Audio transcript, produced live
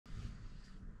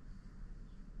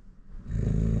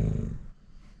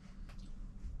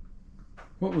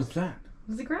What was that?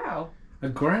 It was a growl. A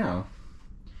growl?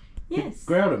 Yes. He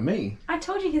growled at me. I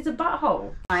told you he's a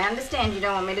butthole. I understand you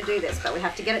don't want me to do this, but we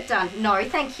have to get it done. No,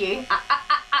 thank you.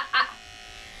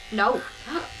 No.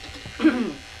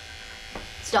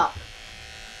 Stop.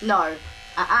 No.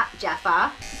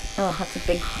 Jaffa. Oh, that's a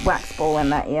big wax ball in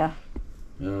that ear.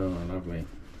 Oh, lovely.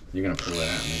 You're going to pull it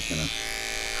out and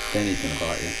then he's going to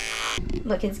bite you.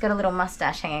 Look, he's got a little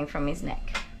mustache hanging from his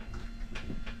neck.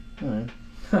 Oh.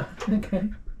 Okay.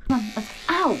 Come on, let's...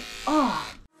 Ow!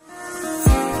 Oh!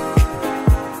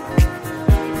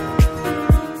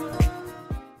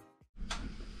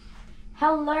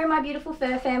 Hello, my beautiful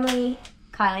fur family.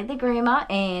 Kylie the groomer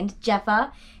and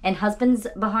Jaffa and husband's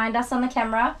behind us on the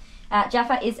camera.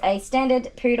 Jaffa is a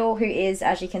standard poodle who is,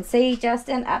 as you can see, just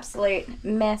an absolute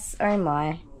mess. Oh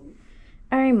my.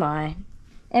 Oh my.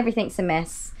 Everything's a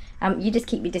mess. You just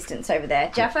keep your distance over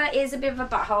there. Jaffa is a bit of a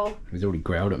butthole. He's already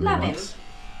growled at me once.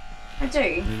 I do.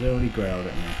 He's already growled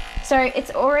at me. So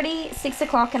it's already 6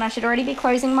 o'clock and I should already be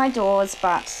closing my doors,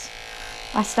 but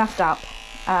I stuffed up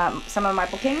some of my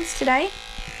bookings today.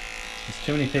 There's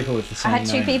too many people with the same names.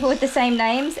 I had 2 people with the same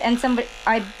names, and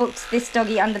I booked this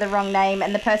doggy under the wrong name,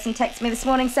 and the person texted me this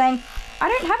morning saying, I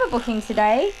don't have a booking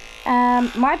today.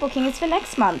 My booking is for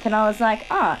next month. And I was like,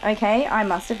 oh, okay, I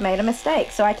must have made a mistake.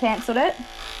 So I cancelled it.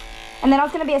 And then I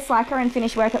was going to be a slacker and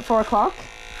finish work at 4 o'clock.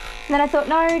 And then I thought,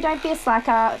 no, don't be a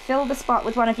slacker. Fill the spot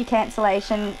with one of your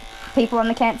cancellation people on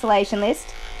the cancellation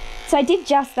list. So I did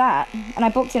just that, and I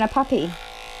booked in a puppy.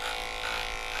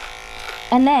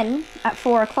 And then at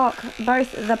 4 o'clock,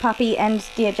 both the puppy and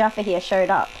dear Jaffa here showed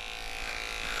up.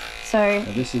 So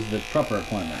this is the proper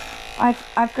appointment.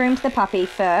 I've groomed the puppy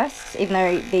first, even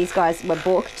though these guys were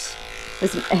booked.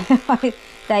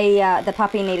 The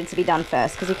puppy needed to be done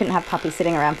first because you couldn't have puppy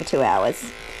sitting around for 2 hours.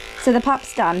 So the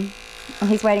pup's done, and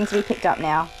he's waiting to be picked up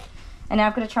now. And now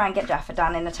I've got to try and get Jaffa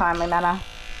done in a timely manner.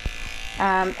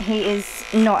 He is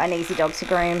not an easy dog to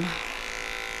groom.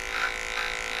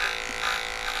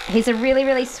 He's a really,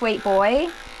 really sweet boy,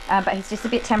 but he's just a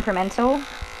bit temperamental,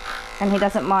 and he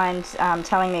doesn't mind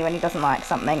telling me when he doesn't like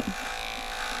something,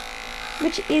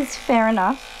 which is fair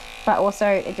enough, but also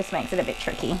it just makes it a bit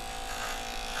tricky.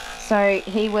 So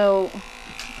he will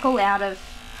pull out of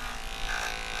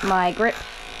my grip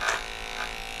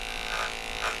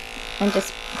and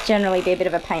just generally be a bit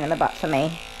of a pain in the butt for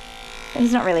me. But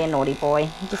he's not really a naughty boy.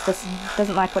 He just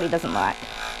doesn't like what he doesn't like,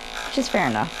 which is fair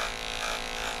enough.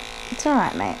 It's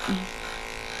alright, mate.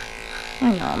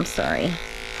 I know, I'm sorry.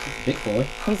 Big boy.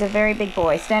 He's a very big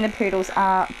boy. Standard poodles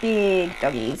are big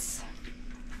doggies.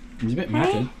 He's a bit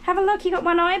matted. Have a look, he got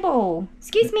one eyeball.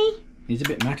 Excuse me. He's a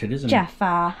bit matted, isn't he?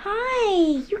 Jaffa, hi.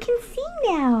 You can see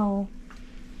now.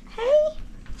 Hey.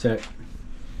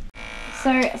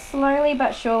 So slowly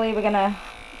but surely we're gonna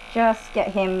just get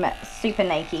him super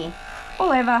naked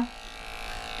all over.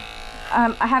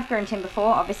 I have groomed him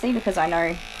before, obviously, because I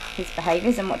know his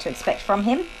behaviours and what to expect from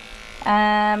him.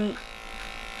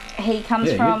 He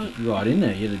comes from... You're right in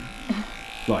there. You're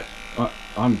like,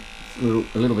 I'm a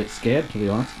little bit scared, to be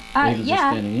honest.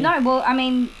 Yeah, no, well, I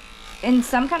mean, in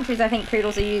some countries I think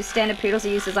standard poodles are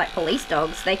used as like police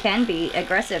dogs. They can be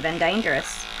aggressive and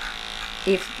dangerous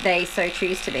if they so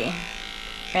choose to be.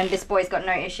 And this boy's got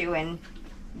no issue in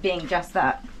being just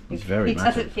that. He's very He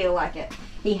matted. doesn't feel like it.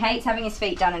 He hates having his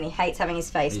feet done and he hates having his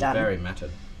face done. He's very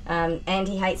matted. And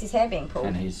he hates his hair being pulled,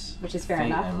 And his which is fair feet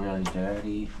enough. are really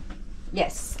dirty.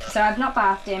 Yes, so I've not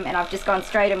bathed him and I've just gone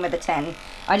straight in with a 10.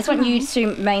 I just want you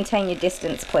to maintain your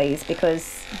distance, please,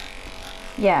 because,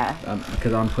 yeah.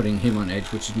 Because I'm putting him on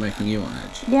edge, which is making you on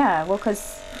edge. Yeah, well,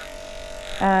 because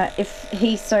if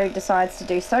he so decides to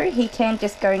do so, he can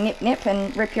just go nip nip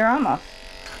and rip your arm off.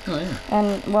 Oh, yeah.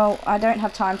 And, well, I don't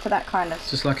have time for that kind of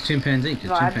It's just like a chimpanzee, because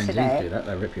vibe chimpanzees today. do that.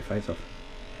 They rip your face off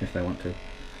if they want to.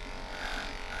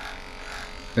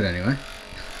 But anyway.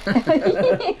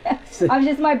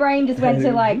 My brain just went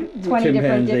to like 20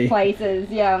 different Chimpanzee.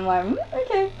 places. Yeah, I'm like,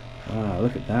 okay. Wow,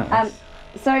 look at that.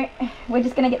 So we're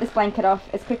just going to get this blanket off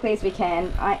as quickly as we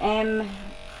can. I am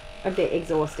a bit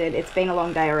exhausted. It's been a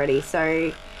long day already,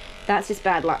 so that's just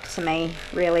bad luck to me,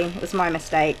 really. It was my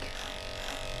mistake.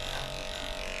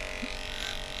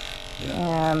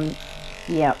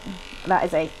 Yep, that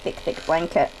is a thick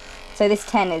blanket. So this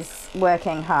 10 is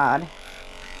working hard.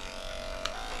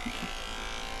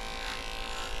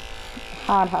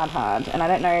 Hard. And I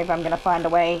don't know if I'm going to find a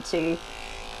way to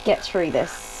get through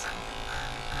this.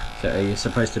 So are you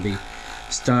supposed to be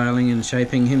styling and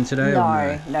shaping him today?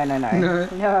 No.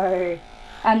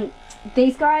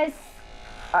 These guys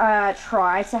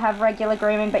try to have regular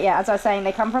grooming, but yeah, as I was saying,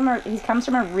 he comes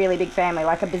from a really big family,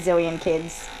 like a bazillion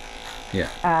kids. Yeah.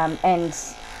 And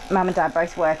Mum and Dad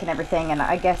both work and everything, and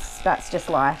I guess that's just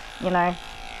life, you know.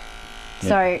 Yeah,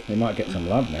 So he might get some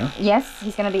love now. yes,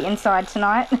 he's going to be inside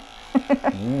tonight.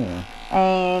 Yeah.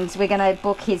 And we're going to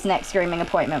book his next grooming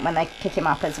appointment when they pick him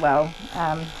up as well.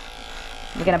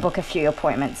 We're going to book a few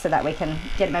appointments so that we can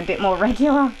get him a bit more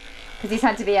regular, because he's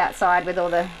had to be outside with all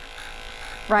the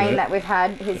rain Dirt. that we've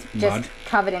had. He's just Mud.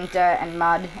 covered in dirt and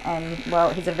mud, and well,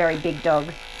 he's a very big dog.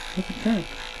 Okay.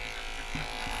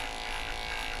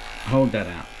 Hold that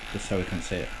out just so we can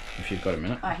see it, if you've got a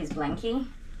minute. Oh, his blankie.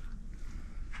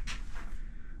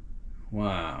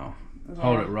 Wow. Yeah,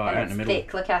 Hold it right and out in the it's middle.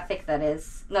 thick. Look how thick that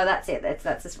is. No, that's it.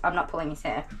 That's just, I'm not pulling his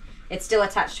hair. It's still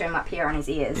attached to him up here on his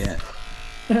ears. Yeah.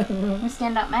 You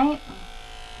stand up, mate.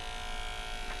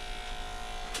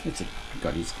 It's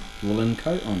got his woolen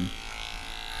coat on.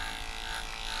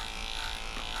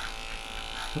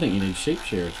 I think you need sheep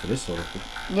shearers for this sort of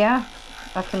thing. Yeah,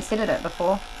 I've considered it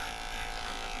before.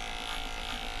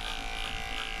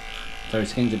 So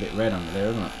his skin's a bit red under there,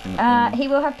 isn't it? From the He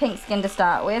will have pink skin to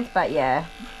start with, but yeah,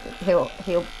 he'll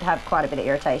have quite a bit of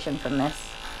irritation from this.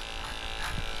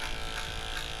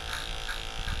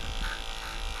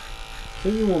 So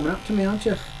you're warming up to me, aren't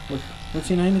you? What's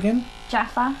your name again?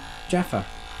 Jaffa. Jaffa.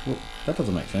 Well, that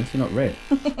doesn't make sense. You're not red.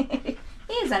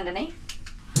 He is underneath.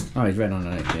 Oh, he's red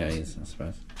underneath. Yeah, he is, I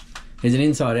suppose. He's an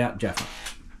inside-out Jaffa.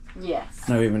 Yes.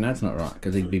 No, even that's not right,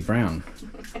 because he'd be brown.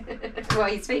 Well,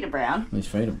 his feet are brown. His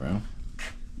feet are brown.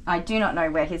 I do not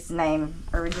know where his name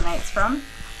originates from,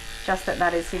 just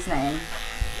that is his name.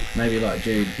 Maybe like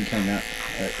Jude, he came out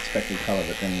expected colour,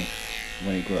 but then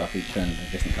when he grew up, he turned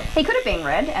a different colour. He could have been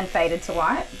red and faded to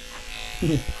white.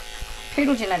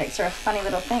 Poodle genetics are a funny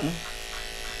little thing.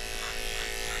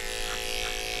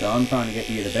 So I'm trying to get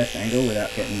you the best angle without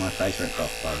getting my face ripped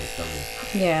off by this dog.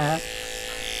 Yeah.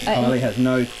 Kylie has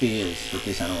no fears with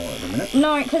this animal at the minute.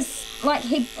 No, because like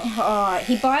he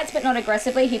bites, but not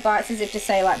aggressively. He bites as if to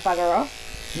say like bugger off.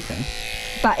 Okay.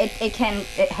 But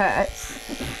it hurts.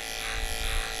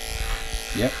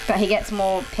 Yep. But he gets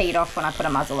more peed off when I put a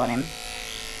muzzle on him.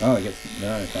 Oh, he gets...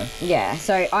 No, okay. Yeah,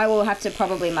 so I will have to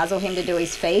probably muzzle him to do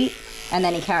his feet, and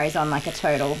then he carries on like a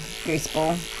total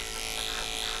gooseball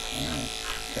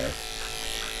Okay.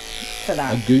 for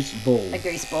that. A goose ball. A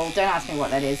gooseball. Don't ask me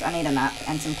what that is. I need a nap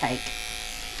and some cake.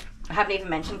 I haven't even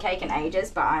mentioned cake in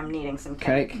ages, but I'm needing some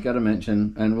cake. Cake, got to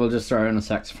mention. And we'll just throw in a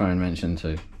saxophone mention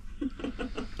too.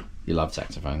 You love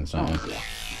saxophones, don't you? Oh, yeah.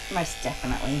 Most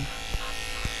definitely.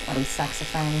 Bloody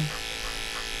saxophone.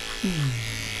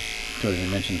 It's already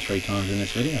been mentioned 3 times in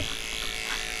this video.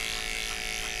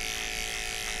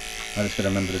 I just got to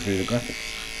remember to do the graphics.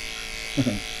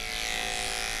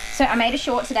 So I made a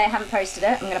short today. I haven't posted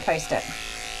it. I'm going to post it.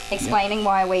 Explaining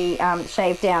why we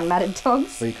shave down matted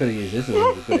dogs. Well, you could have used this as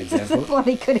a good This is a example.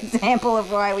 bloody good example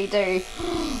of why we do.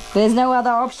 There's no other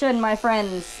option, my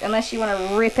friends. Unless you want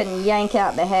to rip and yank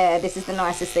out the hair, this is the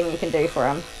nicest thing you can do for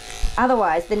them.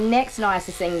 Otherwise, the next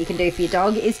nicest thing you can do for your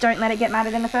dog is don't let it get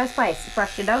matted in the first place.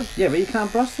 Brush your dog. Yeah, but you can't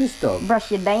brush this dog.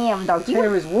 Brush your damn dog. His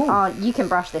hair is warm. Oh, you can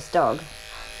brush this dog.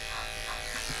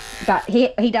 But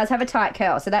he does have a tight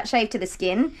curl, so that's shaved to the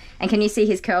skin. And can you see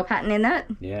his curl pattern in that?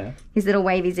 Yeah. His little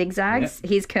wavy zigzags. Yep.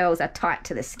 His curls are tight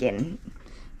to the skin.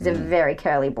 He's a very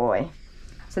curly boy.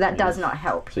 So that does not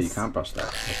help. So you can't brush that.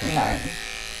 No.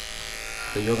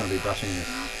 So you're going to be brushing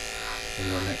this in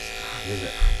your next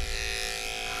visit.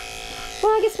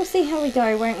 Well, I guess we'll see how we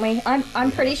go, won't we?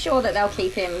 I'm pretty sure that they'll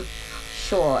keep him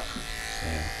short.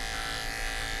 Yeah.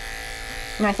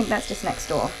 No, I think that's just next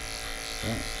door.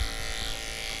 Yeah.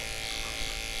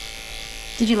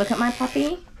 Did you look at my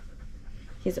puppy?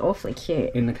 He's awfully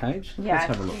cute. In the cage? Yeah, Let's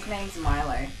have a look. his name's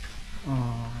Milo.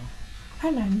 Oh.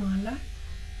 Hello, Milo.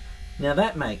 Now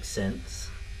that makes sense.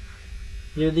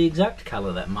 You're the exact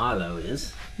colour that Milo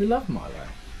is. We love Milo.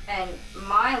 And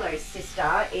Milo's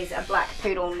sister is a black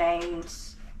poodle named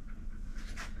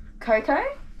Coco.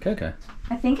 Coco.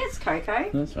 I think it's Coco.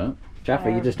 That's right. Jaffa,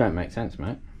 you just don't make sense,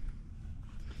 mate.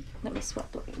 Let me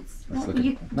swap please. Let's What, look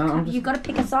you, at... No, I'm just you've got to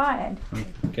pick a side.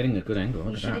 I'm getting a good angle. You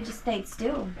Look should at have that. just stayed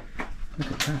still.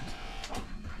 Look at that.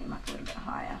 It might be a little bit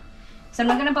higher. So I'm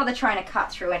not going to bother trying to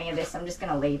cut through any of this. I'm just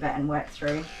going to leave it and work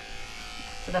through.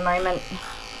 For the moment,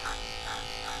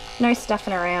 no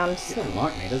stuffing around. He doesn't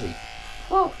like me, does he?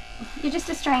 Well, you're just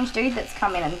a strange dude that's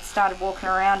come in and started walking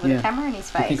around with a camera in his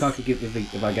face. You think I could give,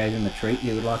 if I gave him a treat,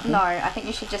 you would like it? No, I think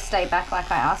you should just stay back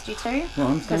like I asked you to. Well,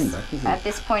 I'm staying 'Cause back, isn't at it?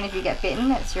 this point, if you get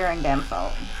bitten, it's your own damn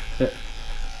fault. But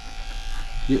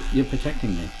you're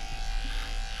protecting me.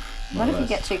 What if you More or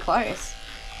get too close?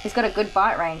 He's got a good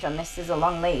bite range on this. There's a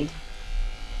long lead.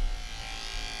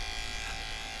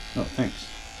 less. Oh, thanks.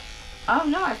 Oh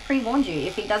no, I've pre-warned you.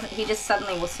 If he doesn't, he just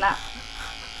suddenly will snap.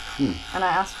 And I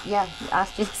asked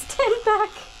you to stand back.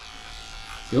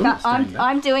 You're not standing back.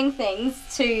 I'm doing things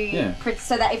to Yeah.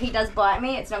 so that if he does bite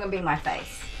me, it's not gonna be my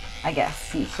face. I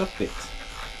guess Soft bits.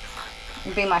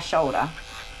 it'll be my shoulder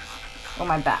or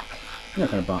my back. You're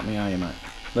not going to bite me, are you, mate?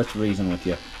 Let's reason with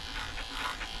you.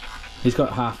 He's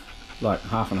got half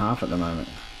and half at the moment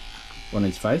on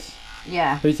his face.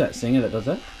 Yeah. Who's that singer that does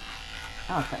that?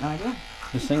 Oh, I've got no idea.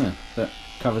 The singer that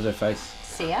covers her face.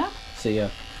 Sia?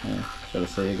 Sia. Yeah, got a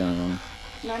Sia going on.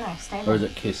 No, stay Or is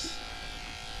it Kiss?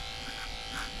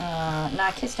 No,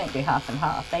 Kiss don't do half and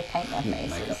half. They paint their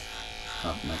faces. Makeup.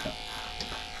 Half makeup.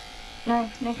 No,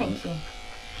 thank you.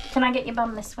 Can I get your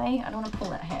bum this way? I don't want to pull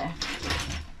that hair.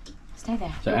 Stay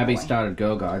there. So Abby started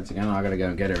Girl Guides again. I got to go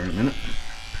and get her in a minute.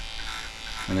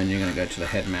 And then you're going to go to the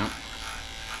head mount.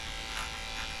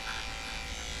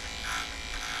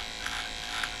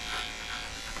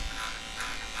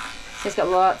 She's got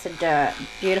lots of dirt.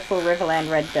 Beautiful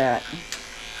Riverland red dirt.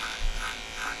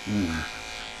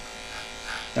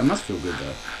 That must feel good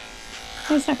though.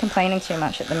 He's not complaining too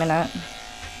much at the minute.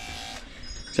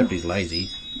 Except he's lazy.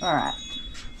 Alright.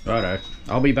 Righto.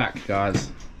 I'll be back,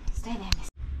 guys. Stay there, miss.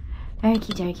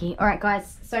 Okie dokie. Alright,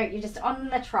 guys. So you're just on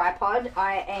the tripod.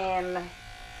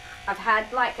 I've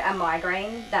had like a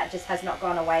migraine that just has not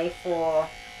gone away for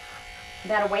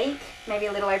about a week. Maybe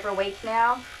a little over a week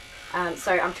now.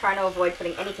 So I'm trying to avoid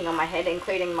putting anything on my head,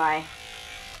 including my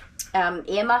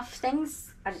earmuff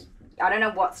things. I don't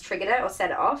know what's triggered it or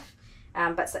set it off.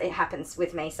 But it happens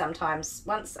with me sometimes.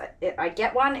 Once I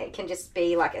get one, it can just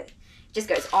be like it just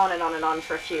goes on and on and on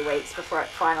for a few weeks before it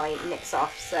finally nicks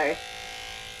off. So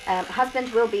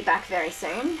husband will be back very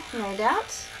soon, no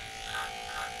doubt,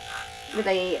 with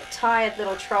a tired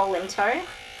little troll in tow.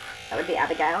 That would be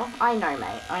Abigail. I know,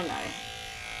 mate, I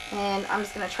know. And I'm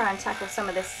just going to try and tackle some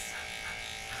of this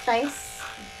face.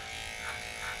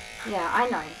 Yeah, I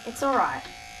know, it's alright.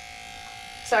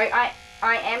 So I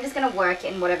am just going to work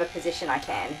in whatever position I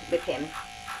can with him,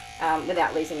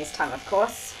 without losing his tongue, of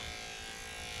course.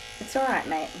 It's alright,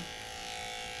 mate.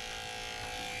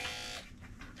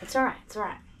 It's alright, it's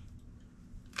alright.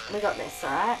 We got this,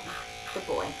 alright? Good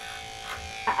boy.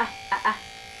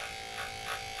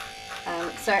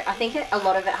 So I think a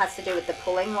lot of it has to do with the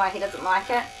pulling, why he doesn't like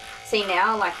it. See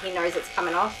now, like he knows it's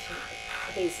coming off.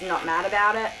 He's not mad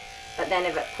about it. But then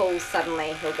if it pulls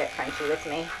suddenly, he'll get cranky with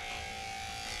me.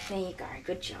 There you go,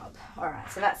 good job.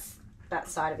 Alright, so that's that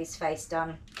side of his face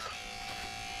done.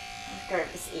 Let's go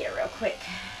over this ear real quick.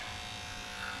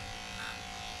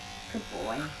 Good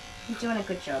boy. You're doing a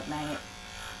good job, mate.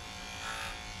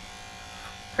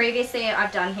 Previously,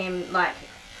 I've done him like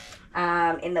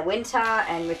in the winter,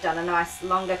 and we've done a nice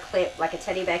longer clip, like a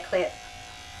teddy bear clip.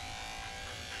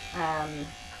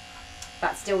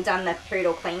 But still done the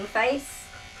Poodle clean face.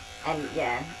 And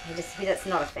yeah, he just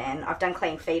not a fan. I've done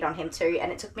clean feet on him too,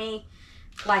 and it took me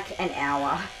like an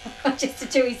hour just to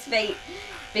do his feet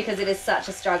because it is such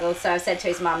a struggle. So I said to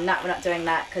his mum, no, we're not doing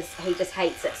that because he just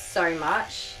hates it so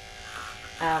much.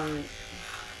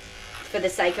 For the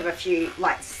sake of a few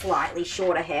like slightly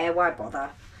shorter hair, why bother?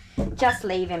 Just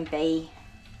leave him be.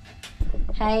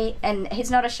 Hey, and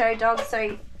he's not a show dog,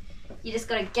 so you just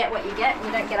gotta get what you get and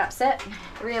you don't get upset,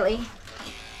 really.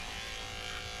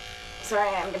 Sorry,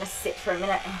 I'm gonna sit for a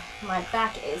minute. My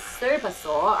back is super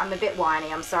sore. I'm a bit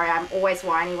whiny. I'm sorry. I'm always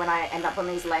whiny when I end up on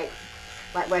these late,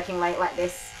 like working late like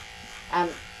this.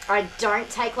 I don't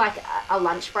take like a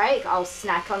lunch break. I'll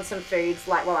snack on some foods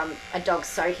like while I'm a dog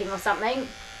soaking or something.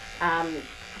 I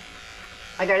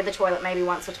go to the toilet maybe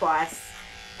once or twice,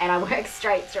 and I work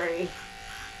straight through,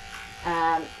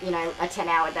 you know, a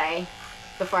 10-hour day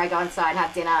before I go inside and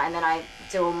have dinner, and then I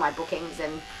do all my bookings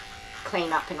and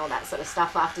clean up and all that sort of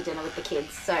stuff after dinner with the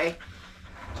kids. So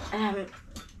I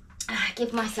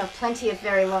give myself plenty of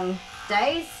very long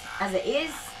days as it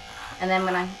is, and then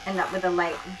when I end up with a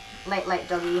late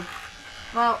doggy,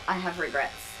 well, I have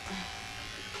regrets.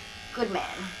 Good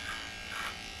man.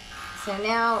 So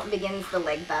now begins the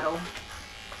leg battle.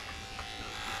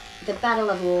 The battle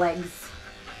of legs.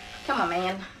 Come on,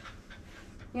 man.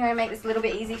 You know, make this a little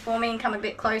bit easy for me and come a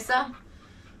bit closer.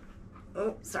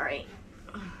 Oh, sorry.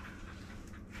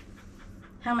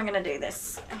 How am I going to do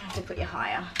this? I have to put you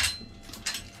higher.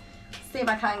 See if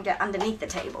I can't get underneath the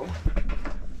table.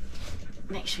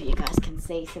 Make sure you guys can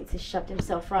see since he's shoved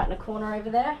himself right in a corner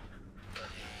over there.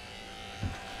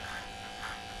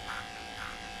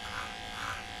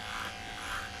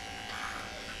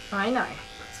 I know.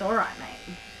 It's alright,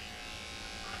 mate.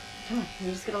 Come on,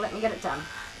 you're just going to let me get it done.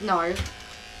 No.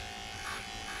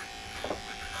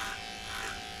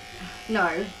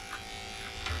 No.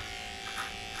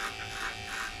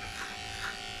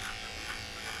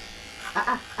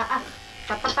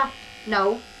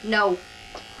 No, no.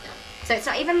 So it's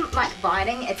not even like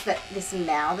biting, it's that this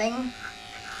mouthing.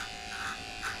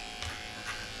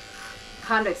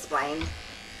 Hard to explain.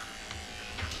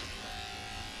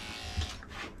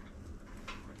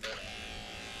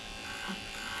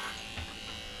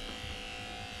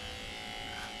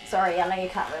 Sorry, I know you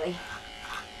can't really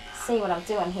see what I'm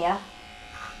doing here.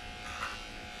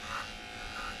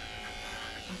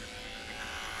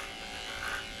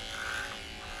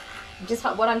 Just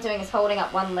what I'm doing is holding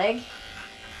up one leg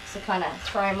to kind of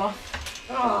throw him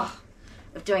off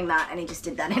of doing that, and he just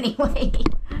did that anyway.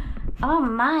 Oh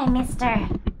my, mister.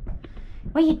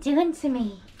 What are you doing to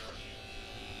me?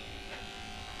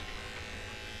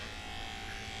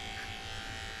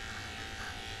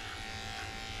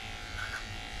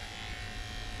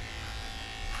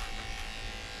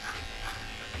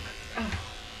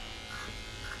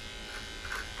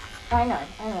 I know.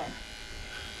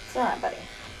 It's alright, buddy.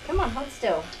 Come on, hold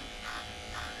still.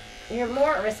 You're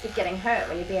more at risk of getting hurt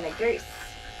when you're being a goose.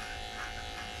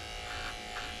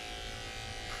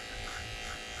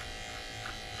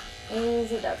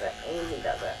 Easy does it, easy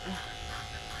does it.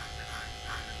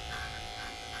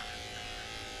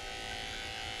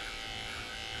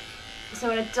 So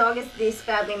when a dog is this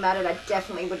badly matted, I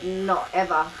definitely would not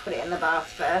ever put it in the bath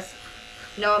first.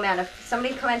 No amount of,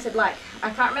 somebody commented like, I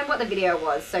can't remember what the video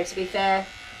was, so to be fair,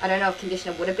 I don't know if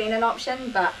conditioner would have been an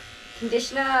option, but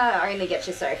conditioner only gets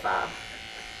you so far.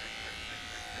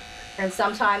 And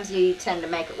sometimes you tend to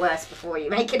make it worse before you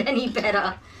make it any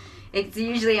better. It's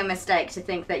usually a mistake to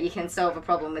think that you can solve a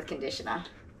problem with conditioner.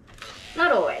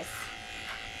 Not always.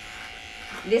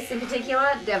 This in particular,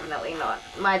 definitely not.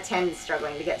 My 10 is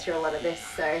struggling to get through a lot of this,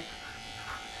 so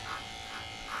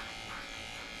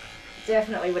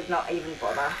definitely would not even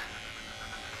bother.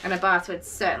 And a bath would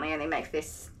certainly only make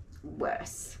this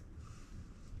worse.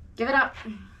 Give it up.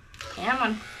 Come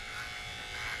on.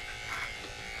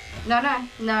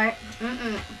 No.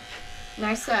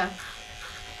 No, sir.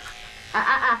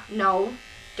 No.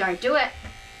 Don't do it.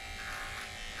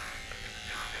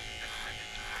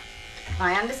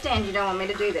 I understand you don't want me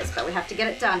to do this, but we have to get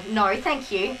it done. No,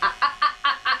 thank you.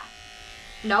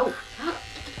 No.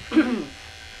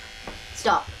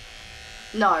 Stop.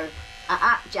 No.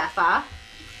 Jaffa.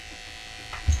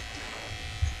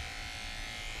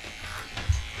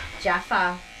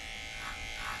 Jaffa.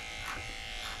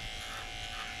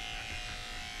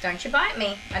 Don't you bite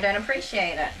me. I don't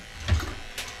appreciate it.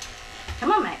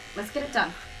 Come on, mate. Let's get it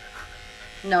done.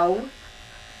 No.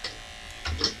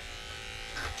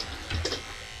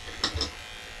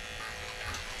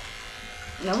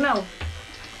 No.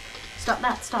 Stop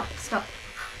that. Stop.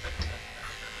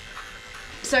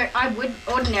 So I would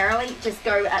ordinarily just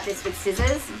go at this with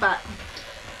scissors, but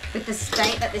with the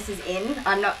state that this is in,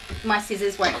 my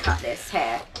scissors won't cut this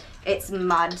hair. It's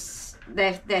mud.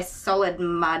 They're solid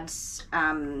mud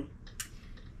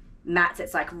mats.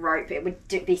 It's like rope. It would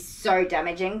be so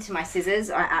damaging to my scissors.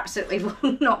 I absolutely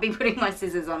will not be putting my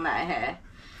scissors on that hair.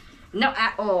 Not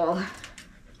at all.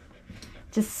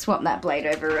 Just swap that blade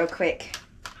over real quick.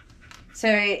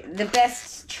 So the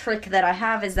best trick that I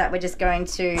have is that we're just going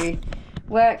to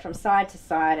work from side to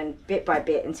side and bit by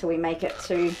bit until we make it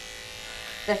to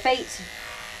the feet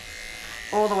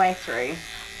all the way through.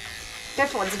 Go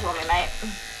forwards for me, mate.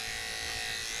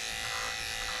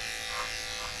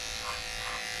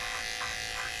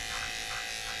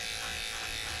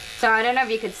 So I don't know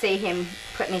if you could see him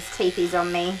putting his teethies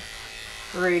on me.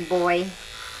 Rude boy.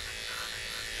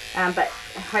 But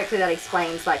hopefully that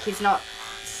explains, like, he's not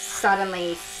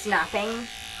suddenly snapping.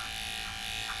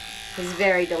 He's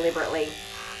very deliberately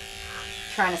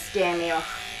trying to scare me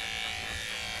off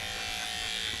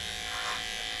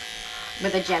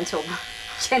with a gentle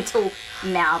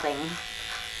mouthing.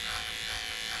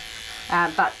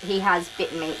 But he has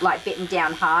bitten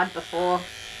down hard before,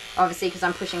 obviously, because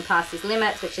I'm pushing past his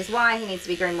limits, which is why he needs to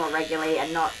be groomed more regularly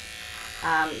and not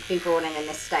be brought in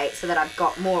this state, so that I've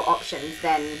got more options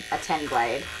than a 10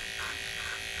 blade.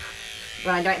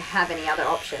 When I don't have any other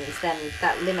options, then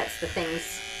that limits the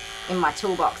things in my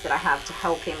toolbox that I have to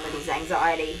help him with his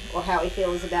anxiety or how he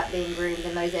feels about being groomed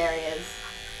in those areas.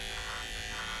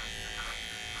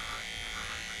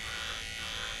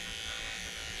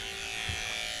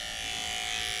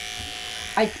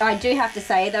 I do have to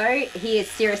say though, he is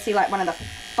seriously like one of the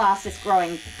fastest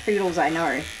growing poodles I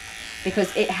know,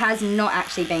 because it has not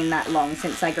actually been that long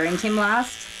since I groomed him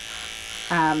last.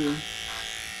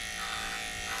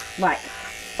 Like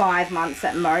 5 months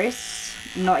at most,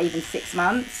 not even 6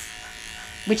 months,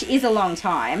 which is a long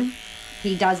time.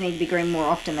 He does need to be groomed more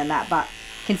often than that, but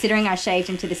considering I shaved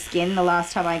him to the skin the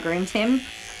last time I groomed him,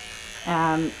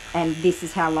 and this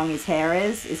is how long his hair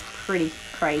is pretty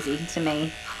crazy to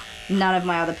me. None of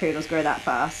my other poodles grow that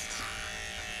fast.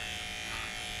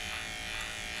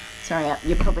 Sorry,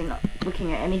 you're probably not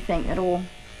looking at anything at all.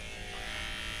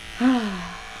 Hang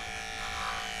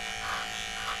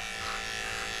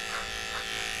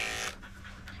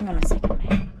on a second,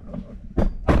 mate.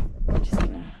 I'm just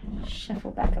gonna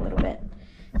shuffle back a little bit.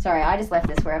 Sorry, I just left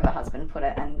this wherever husband put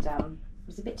it, and it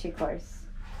was a bit too close.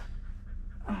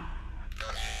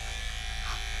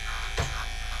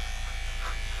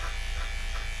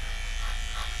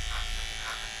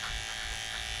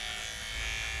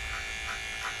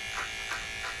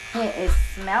 It is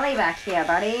smelly back here,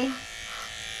 buddy.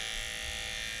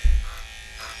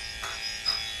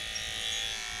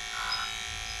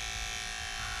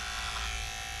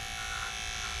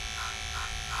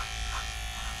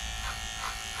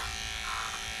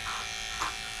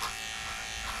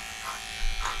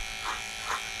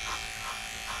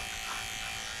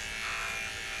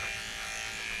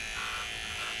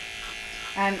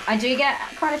 I do get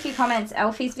quite a few comments.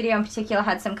 Elfie's video in particular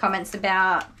had some comments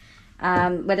about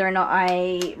whether or not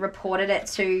I reported it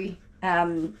to, I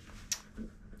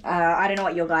don't know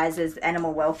what your guys'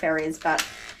 animal welfare is, but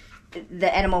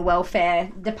the animal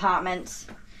welfare department.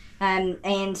 And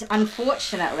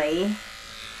unfortunately,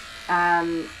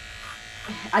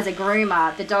 as a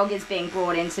groomer, the dog is being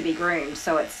brought in to be groomed,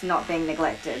 so it's not being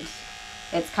neglected.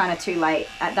 It's kind of too late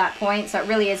at that point, so it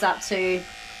really is up to,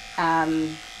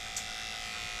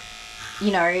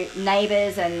 you know,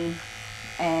 neighbours and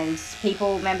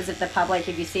people, members of the public.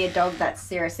 If you see a dog that's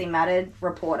seriously matted,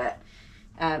 report it.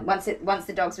 Once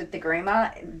the dog's with the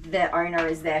groomer, the owner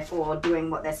is therefore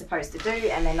doing what they're supposed to do,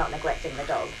 and they're not neglecting the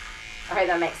dog. I hope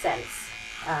that makes sense.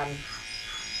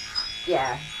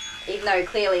 Yeah, even though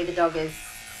clearly the dog is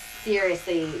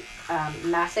seriously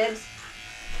matted.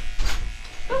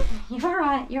 Oh, you're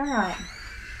alright, you're alright.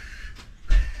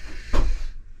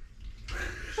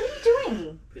 What are you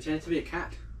doing? Pretend to be a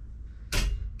cat.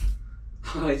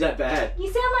 Oh, is that bad? You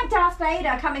sound like Darth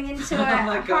Vader coming into a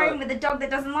home with a dog that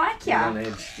doesn't like you. On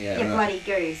edge. Yeah, You bloody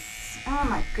goose. Oh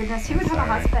my goodness, who would have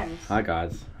a husband? Hi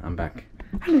guys, I'm back.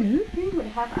 Who would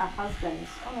have a husband?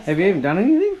 Honestly. Have you even done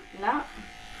anything? No.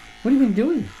 What have you been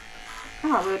doing?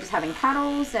 Oh, we were just having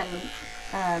cuddles and,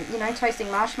 you know, toasting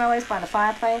marshmallows by the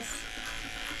fireplace.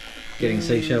 Getting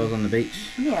seashells on the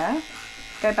beach. Yeah.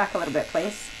 Go back a little bit,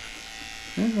 please.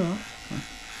 That's all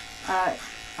right.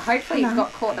 Hopefully you've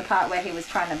got caught the part where he was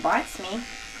trying to bite me.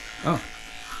 Oh,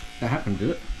 that happened,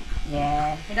 did it?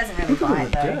 Yeah, he doesn't really Look at all bite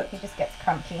the though. dirt. He just gets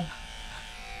crunchy.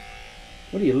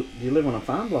 What do you live on a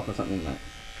farm block or something, mate?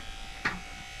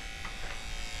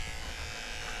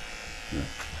 No.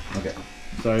 Okay,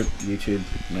 so YouTube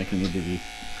making you dizzy.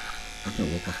 I'm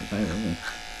gonna walk off the table, isn't it?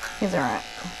 He's alright.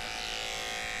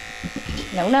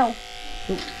 No, no.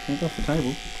 Oh, walk off the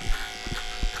table.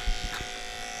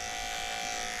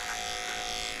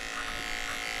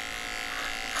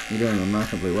 You're doing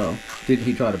remarkably well. Did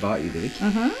he try to bite you, did he?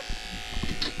 Mm-hmm.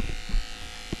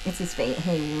 It's his feet.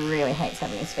 He really hates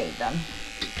having his feet done.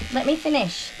 Let me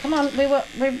finish. Come on,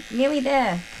 we're nearly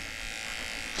there.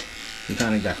 You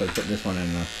can't exactly put this one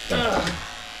in the...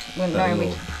 Well, no,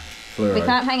 we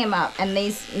can't hang him up, and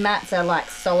these mats are like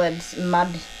solid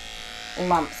mud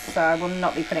lumps, so I will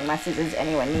not be putting my scissors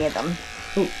anywhere near them.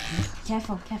 Ooh.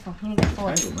 Careful, careful. You need to get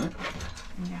forward. Table, mate.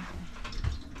 Yeah.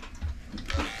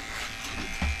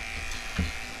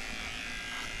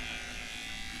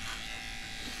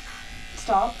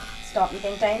 Stop. Stop. You're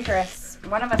being dangerous.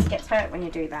 One of us gets hurt when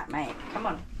you do that, mate. Come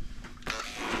on.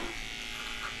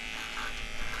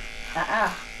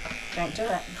 Don't do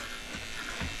it.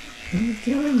 What are you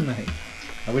doing, mate?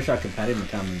 I wish I could pat him and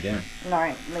calm him down.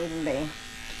 No, leave him be.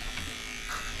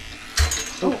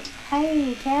 Oh,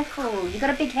 hey, careful. You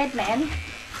got a big head, man.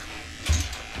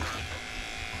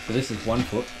 So this is 1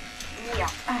 foot. Yeah.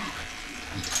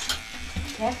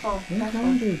 Careful.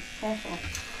 Careful.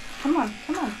 Come on,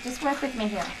 come on. Just work with me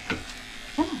here.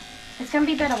 Come on. It's going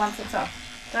to be better once it's off.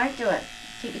 Don't do it.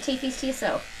 Keep your teepees to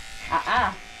yourself.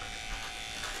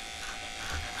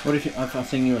 What if I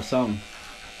sing you a song?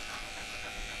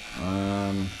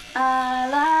 I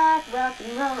like rock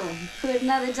and roll. Put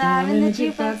another dime in the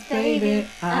jukebox, baby.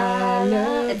 I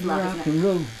love it's love, rock isn't it? and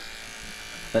roll.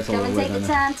 That's all Come and take the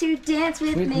time to dance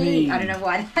with me. I don't know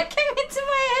why that came into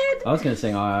my head. I was going to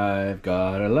sing, I've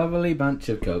got a lovely bunch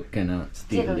of coconuts.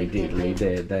 Diddly diddly,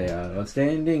 there they are,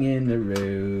 standing in the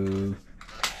row.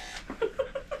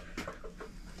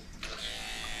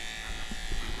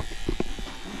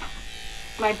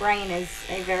 My brain is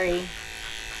a very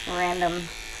random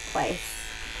place.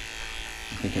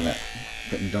 I'm thinking about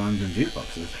putting dimes in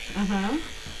jukeboxes.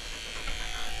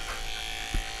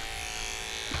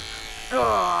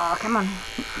 Oh, come on.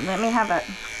 Let me have it.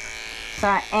 So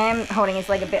I am holding his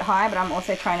leg a bit high, but I'm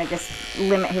also trying to just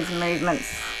limit his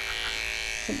movements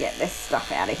to get this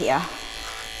stuff out of here.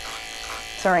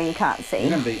 Sorry, you can't see.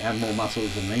 You're going to have more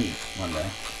muscles than me one day.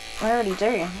 I already do.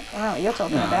 I don't know what you're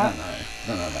talking about. I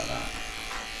don't know about that.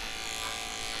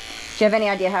 Do you have any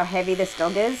idea how heavy this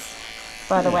dog is,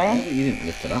 by the way? You didn't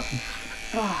lift it up.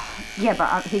 Oh, yeah,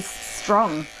 but he's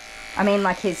strong. I mean,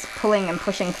 like his pulling and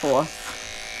pushing force.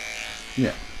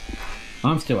 Yeah.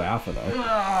 I'm still alpha though.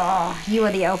 Oh, you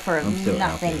are the alpha of I'm still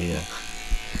nothing. alpha here.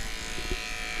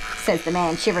 Says the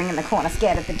man shivering in the corner,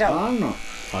 scared of the dog. I'm not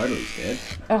totally scared.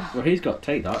 Oh. Well, he's got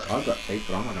teeth. I've got teeth,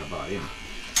 but I'm not going to bite him.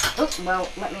 Oh, well,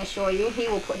 let me assure you, he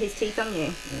will put his teeth on you.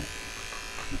 Yeah.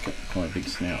 He's got quite a big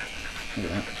snout.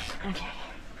 Look at that. Okay.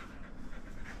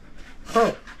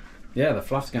 Oh. Yeah, the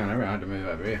fluff's going everywhere. I had to move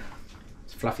over here.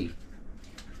 It's fluffy.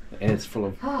 The air's full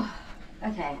of... Oh,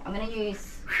 okay, I'm going to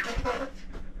use...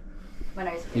 my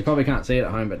nose. You probably can't see it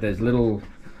at home, but there's little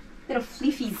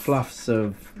fluffies. fluffs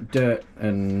of dirt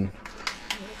and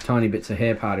tiny bits of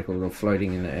hair particles all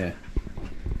floating in the air.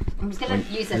 I'm just going to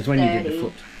use a 30 when you did the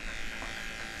foot.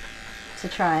 to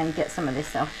try and get some of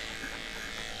this off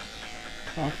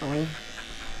carefully.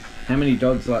 How many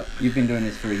dogs, like, you've been doing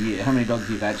this for a year, how many dogs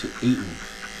you've actually eaten?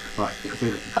 Like,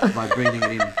 by breathing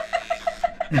it in?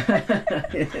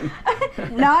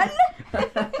 None?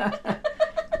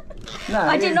 No,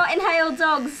 I do not inhale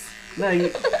dogs. No,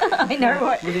 you, I know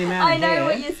what. with the amount of I know hair,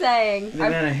 what you're saying. The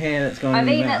amount of hair that's gone I've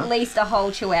in your eaten at mouth. least a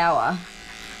whole chihuahua.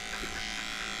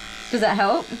 Does that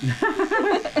help?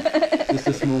 Just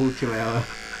a small chihuahua.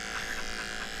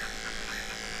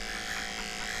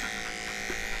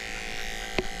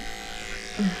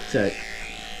 So,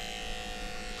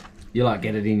 you like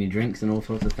get it in your drinks and all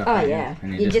sorts of stuff? Oh don't yeah,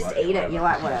 And you just like, eat it. You're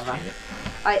like whatever.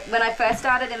 Just eat When I first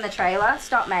started in the trailer,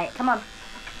 stop, mate. Come on,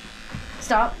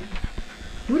 stop.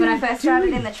 When I first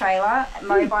started in the trailer,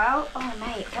 mobile. Oh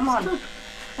mate, come on.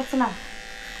 That's enough.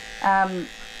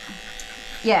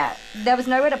 Yeah, there was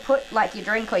nowhere to put like your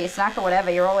drink or your snack or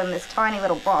whatever. You're all in this tiny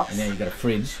little box. And now you've got a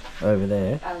fridge over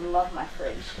there. I love my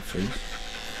fridge. A fridge.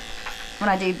 When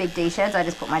I do big D sheds, I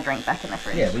just put my drink back in the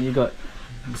fridge. Yeah, but you've got,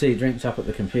 see your drinks up at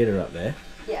the computer up there.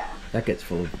 Yeah. That gets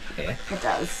full of air. It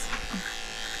does.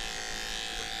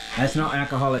 That's not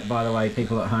alcoholic, by the way,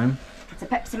 people at home. It's a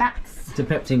Pepsi Max. It's a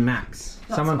Pepsi Max.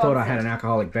 Not Someone thought I had sponsored. an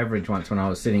alcoholic beverage once when I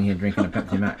was sitting here drinking a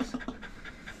Pepsi Max.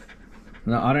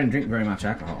 No, I don't drink very much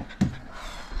alcohol.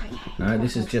 No,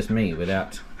 this is just me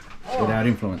without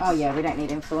influence. Oh yeah, we don't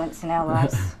need influence in our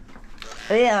lives.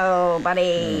 Ew,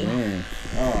 buddy. Yeah.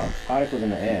 Oh, particles in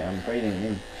the air. I'm breathing it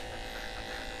in.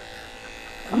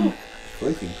 Oh,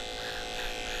 floofy.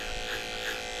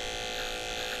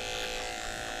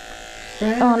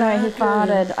 Oh no, he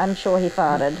farted. I'm sure he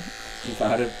farted. You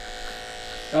farted.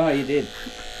 Oh, you did.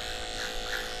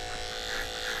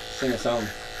 Sing a song.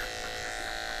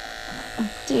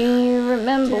 Do you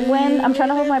remember when? I'm trying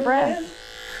to hold my breath.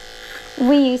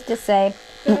 We used to say.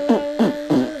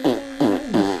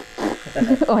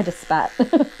 Oh, I just spat.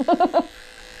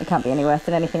 It can't be any worse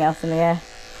than anything else in the air.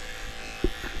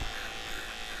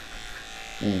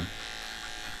 Mm.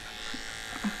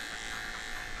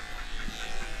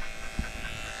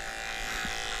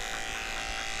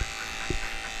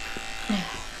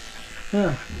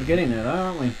 Yeah, we're getting there though,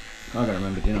 aren't we? I gotta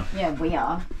remember dinner. Yeah, we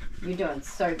are. You're doing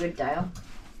so good, Dale.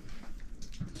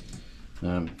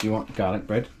 Do you want garlic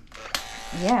bread?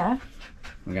 Yeah.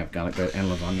 I'm gonna have garlic bread and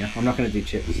lasagna. I'm not gonna do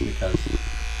chips because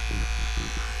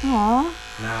Aww.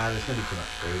 nah, there's gonna be too much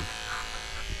food.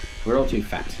 We're all too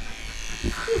fat.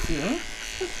 Excuse you.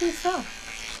 Good for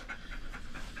yourself.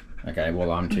 Okay,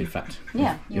 well I'm too fat.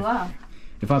 Yeah, you are.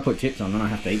 If I put chips on, then I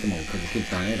have to eat them all because the kids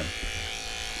don't eat them.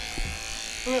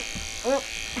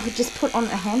 We just put on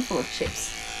a handful of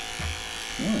chips.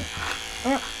 Yeah.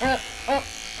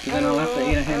 Then I'll have to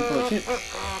eat a handful of chips.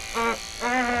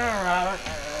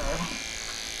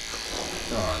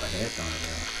 Oh, the hair's gone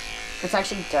everywhere. It's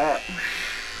actually dirt.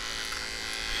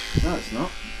 No, it's not.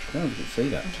 No one can see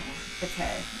that. It's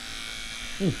hair.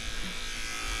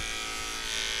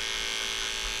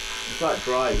 It's like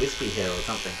dry wispy hair or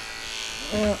something.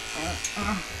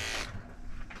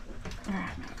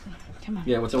 Come on.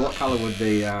 Yeah, so what colour would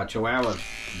the chihuahua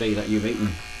be that you've eaten?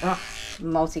 Oh,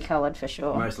 multicoloured for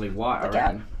sure. Mostly white, Look I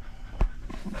reckon.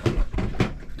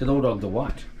 Because all dogs are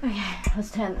white. Okay,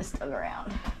 let's turn this dog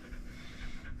around.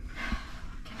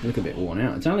 You look a bit worn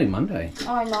out. It's only Monday.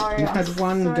 I know. You've had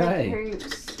one so day.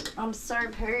 Pooped. I'm so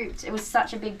pooped. It was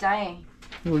such a big day.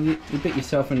 Well, you bit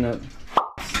yourself in the...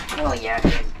 Oh yeah.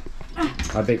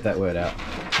 I beat that word out.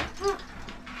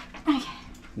 Okay.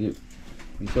 You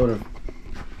sort of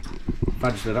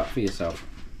fudged it up for yourself.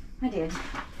 I did.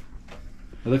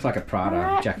 It looks like a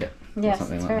Prada jacket. Yes, or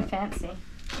something it's like very that. fancy.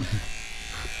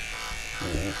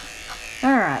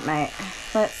 Yeah. Alright, mate.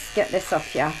 Let's get this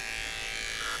off ya.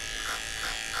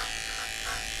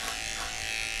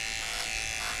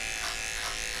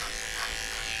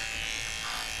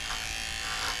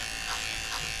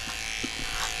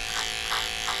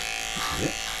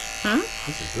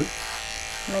 This is good.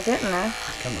 We're getting there.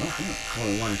 It's coming off, isn't it? All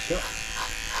in one shot.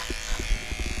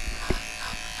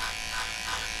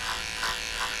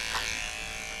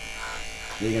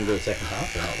 Are you going to do a second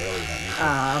half or not really? You don't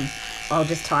need to. I'll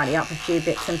just tidy up a few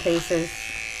bits and pieces.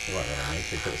 You won't really need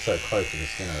to because it's so close to the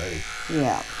skin already.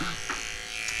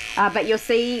 Yeah. But you'll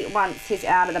see once he's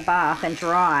out of the bath and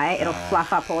dry, it'll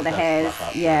fluff up all the hairs. Fluff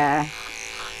up, yeah.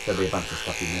 There'll be a bunch of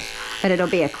stuff you missed. But it'll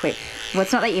be a quick... Well,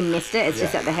 it's not that you missed it, it's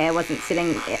just that the hair wasn't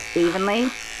sitting evenly.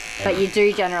 But you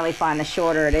do generally find the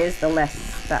shorter it is, the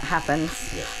less that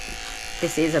happens. Yeah.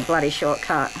 This is a bloody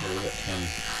shortcut. What is it,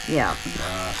 10? Yeah.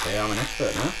 See, I'm an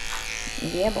expert now.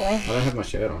 Yeah, boy. I don't have my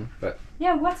shirt on, but...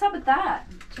 Yeah, what's up with that?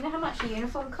 Do you know how much a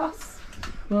uniform costs?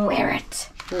 Well, Wear it.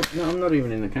 Well, no, I'm not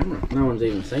even in the camera. No one's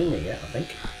even seen me yet, I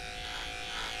think.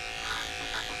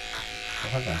 Or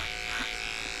have they?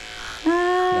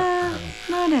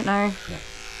 No, I don't know. Yeah.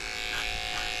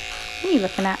 What are you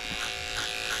looking at?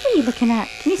 What are you looking at?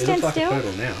 Can you It stand looks like still? a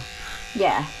poodle now.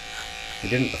 Yeah. It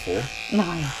didn't before.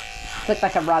 No. Looked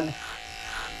like a rug.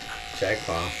 Jag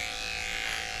pile.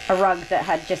 A rug that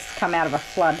had just come out of a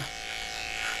flood.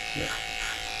 Yeah.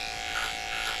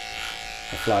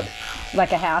 A flood.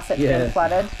 Like a house that's been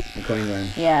flooded. In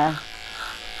Queensland. Yeah.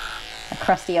 A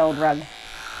crusty old rug.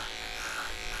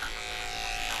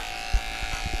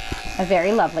 A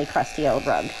very lovely crusty old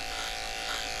rug.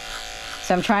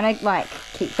 So I'm trying to like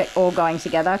keep it all going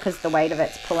together because the weight of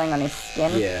it's pulling on his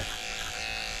skin. Yeah.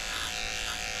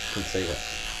 Can see that.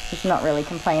 He's not really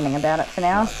complaining about it for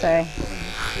now, so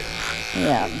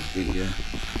yeah. Video.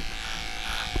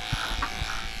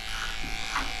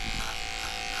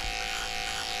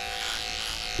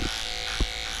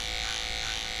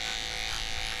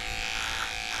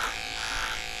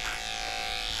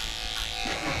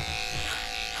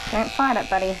 Don't fight it,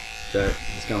 buddy. So,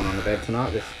 it's going on the bed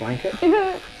tonight, this blanket?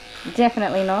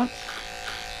 Definitely not.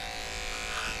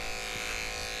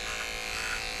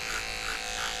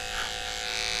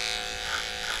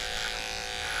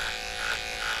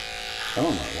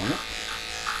 Someone might want it.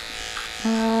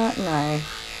 No.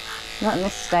 Not in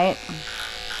this state.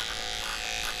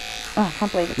 Oh, I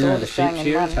can't believe it's You know all the just sheep going in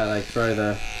shearers, one. how they throw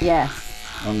the...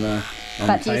 Yes. On the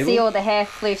But do table? you see all the hair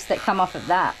floofs that come off of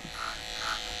that?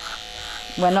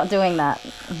 We're not doing that.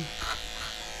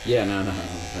 Yeah, no. I don't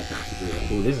think we should do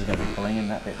that. Ooh, this is going to be pulling in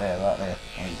that bit there, right there,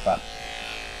 on his butt.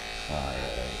 Oh,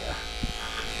 yeah, there you go.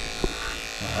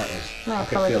 Oh, that was... No, I could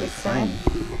feel apologies, your sir. pain.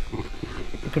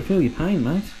 I could feel your pain,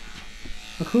 mate.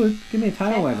 I could. Give me a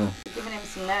tail waggle. Giving him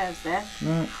some nerves there.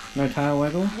 No tail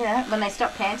waggle? Yeah, when they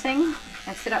stop panting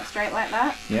and sit up straight like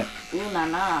that. Yep. Ooh,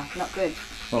 nah, not good.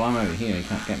 Well, I'm over here, you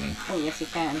can't get me. Oh, yes, you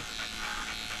can.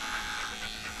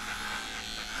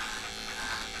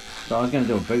 So I was going to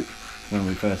do a boot when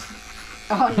we first...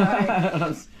 Oh,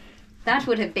 no. That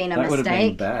would have been a that would have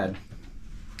been mistake. bad.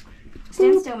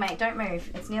 Stand still, mate. Don't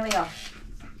move. It's nearly off.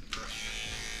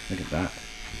 Look at that.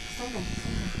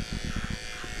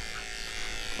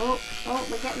 Oh,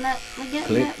 we're getting it. We're getting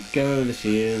Click, it. go the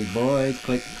shears, boys.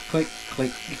 Click, click,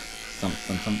 click.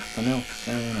 Something else.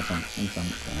 And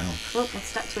something else. Oh, it's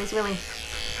stuck to his willy.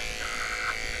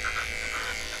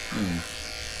 Okay.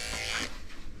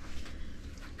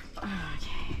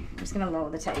 I'm just going to lower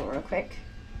the table real quick.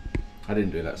 I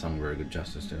didn't do that song very good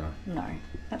justice, did I? No,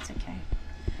 that's okay.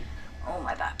 Oh,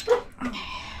 my bad.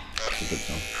 It's a good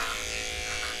song.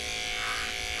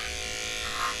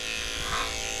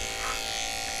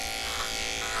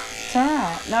 It's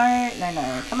alright.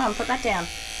 No. Come on, put that down.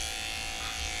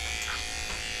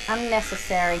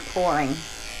 Unnecessary pouring.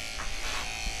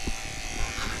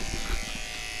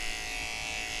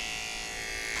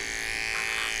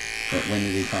 But when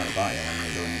did he try to bite you when you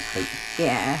were doing his feet?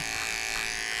 Yeah.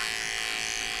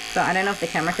 So I don't know if the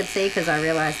camera could see because I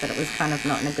realised that it was kind of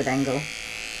not in a good angle.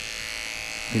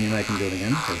 Can you make him do it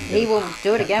again? He will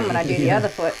do it again when I do the other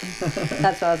foot.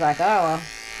 That's why I was like, oh well.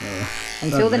 Yeah.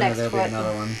 Until the next there'll foot. be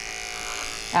another one.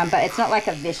 But it's not like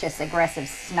a vicious, aggressive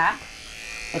snap.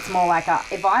 It's more like a,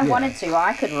 if I wanted to,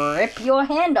 I could rip your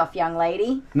hand off, young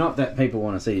lady. Not that people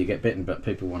want to see you get bitten, but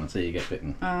people want to see you get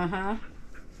bitten.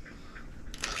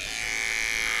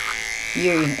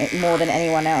 You, more than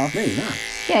anyone else. Me, no.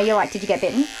 Yeah, you're like, did you get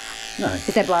bitten? No. Is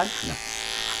there blood? No.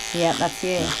 Yeah, that's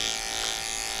you.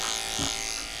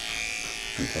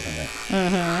 I'm talking about.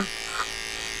 Mm-hmm.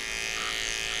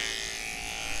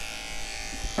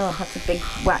 Oh, that's a big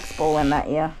wax ball in that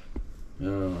ear.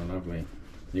 Oh, lovely.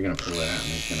 You're going to pull that out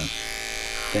and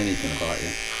then he's going to bite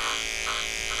you.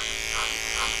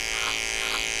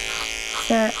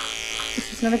 So,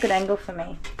 this is not a good angle for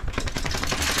me.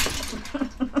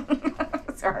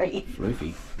 Sorry.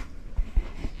 Floofy.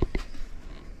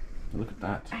 Look at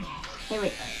that. Okay, here we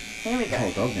go. Here we go.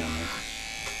 Whole dog down there.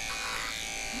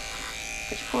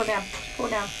 Put your paw down. Pull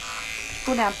down.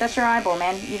 Pull down. That's your eyeball,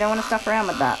 man. You don't want to stuff around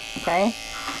with that, okay?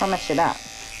 Promise you that.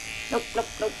 Nope, nope,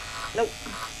 nope, nope.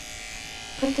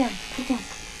 Put it down. Put it down.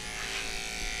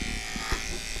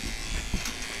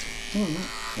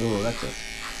 Oh, that's a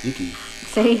icky.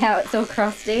 See how it's all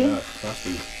crusty? Oh, it's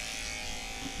crusty.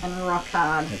 And rock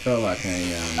hard. It felt like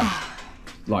a,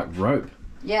 like rope.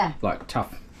 Yeah. Like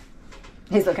tough.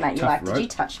 He's looking at you like, rope. did you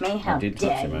touch me? How I did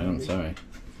touch you, mate. I'm sorry.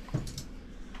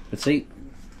 But see,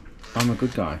 I'm a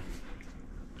good guy.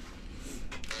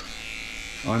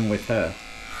 I'm with her.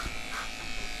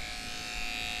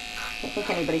 I don't think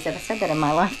anybody's ever said that in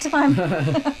my lifetime.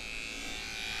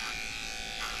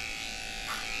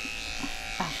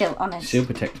 I feel honoured. She'll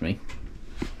protect me.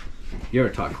 You're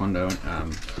a taekwondo,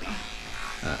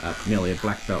 merely a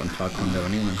black belt in taekwondo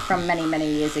anyway. From many, many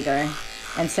years ago,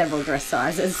 and several dress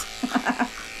sizes.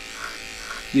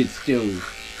 You'd still...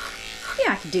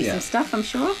 Yeah, I could do some stuff, I'm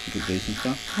sure. You could do some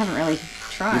stuff. I haven't really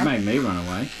tried. You made me run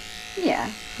away. Yeah,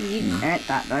 you earned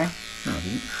that though. No, I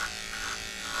didn't.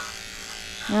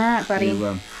 Alright, buddy.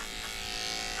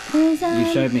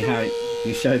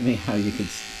 You showed me how you could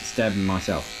stab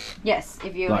myself. Yes,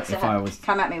 if you Like if I was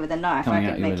come at me with a knife, I coming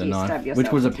could at you make with a you knife, stab yourself.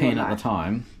 which was a with pen your at the knife.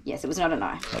 time. Yes, it was not a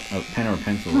knife. A pen or a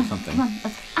pencil or something. Come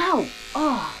on, ow!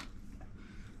 Oh!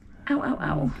 Ow, ow,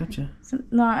 ow. Gotcha.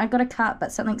 No, I got a cut,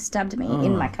 but something stabbed me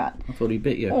in my cut. I thought he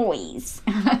bit you. Always.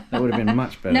 That would have been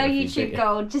much better. No if he YouTube bit you.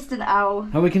 gold, just an owl.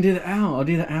 Oh, we can do the owl. I'll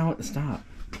do the owl at the start.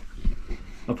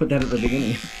 I'll put that at the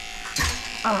beginning.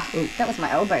 Oh, that was my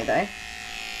elbow though.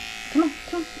 Come on,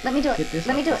 come on. Let me do it. Get this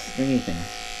Let me do it. stringy thing.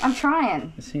 I'm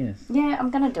trying. It's here. Yeah, I'm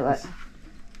gonna do it.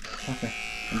 Okay.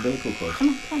 Umbilical cord. Come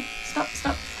on, come on. Stop,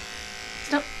 stop.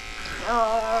 Stop.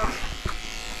 Oh.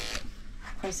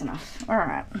 Close enough.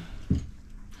 Alright.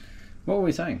 What were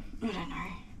we saying? I don't know.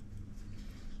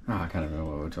 Oh, I can't remember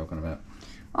what we were talking about.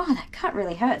 Oh, that cut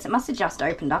really hurts. It must have just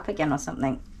opened up again or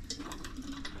something.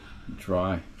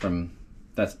 Dry from...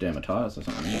 That's dermatitis or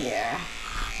something. Yeah.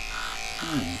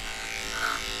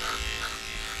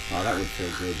 Oh, that would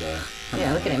feel good though.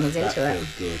 Yeah, look at him. He's into it. That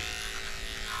feels good.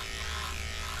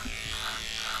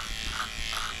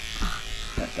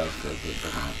 That does feel good,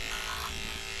 doesn't it?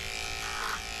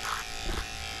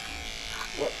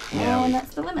 Oh, and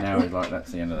that's the limit. Now we'd like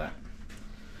that's the end of that.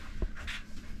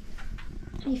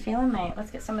 How are you feeling, mate?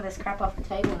 Let's get some of this crap off the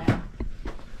table now.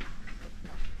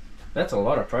 That's a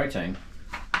lot of protein.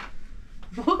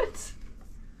 What?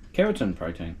 Keratin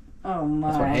protein. Oh my.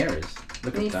 That's what hair is.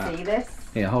 Look Can at you that. see this?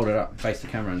 Here, hold it up. Face the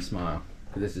camera and smile.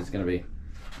 Because this is going to be...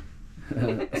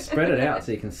 Spread it out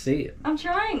so you can see it. I'm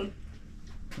trying.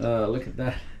 Oh, look at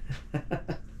that.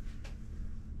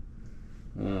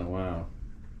 Oh, wow.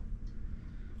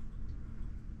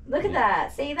 Look at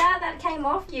that. See that? That came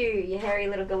off you hairy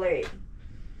little galoot.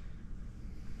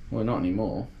 Well, not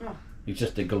anymore. Oh. He's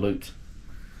just a galoot.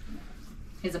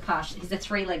 He's a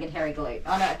three-legged hairy galoot.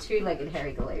 Oh no, a two-legged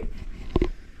hairy galoot.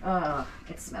 Oh,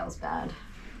 it smells bad.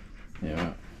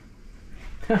 Yeah,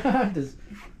 right.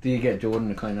 Do you get Jordan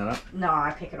to clean that up? No,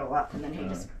 I pick it all up and then he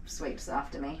just sweeps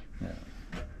after me. Yeah.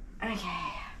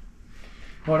 Okay.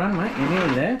 Well done, mate. You're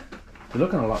nearly there. You're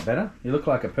looking a lot better. You look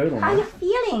like a poodle How now. you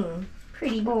feeling,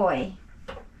 pretty boy?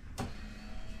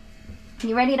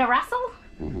 You ready to wrestle?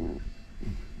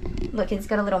 Look, he's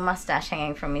got a little mustache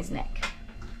hanging from his neck.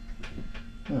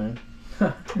 Oh.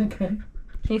 Okay. Can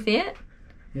you see it?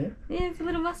 Yeah. Yeah, it's a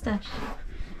little mustache.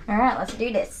 Alright, let's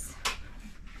do this.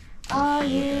 Are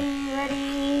you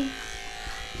ready?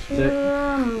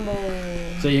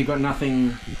 So you've got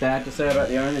nothing bad to say about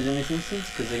the owners in this instance?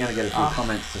 Because they're going to get a few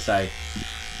comments to say...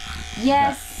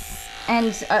 Yes, and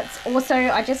it's also,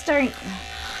 I just don't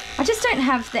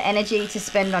have the energy to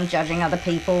spend on judging other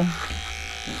people.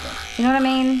 Okay. You know what I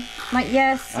mean? Like,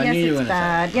 yes, it's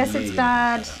bad. Yes, it's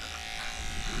bad.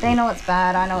 They know it's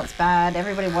bad. I know it's bad.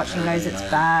 Everybody watching knows it's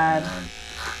bad.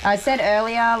 I said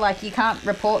earlier, like, you can't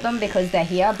report them because they're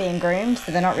here being groomed,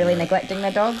 so they're not really neglecting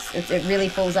their dogs. It really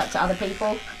falls up to other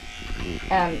people,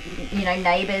 you know,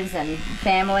 neighbours and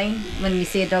family, when you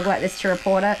see a dog like this, to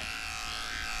report it,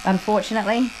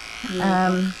 unfortunately.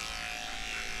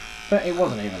 But it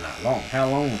wasn't even that long. How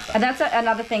long was that? And that's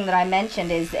another thing that I mentioned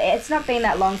is it's not been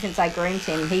that long since I groomed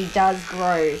him. He does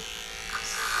grow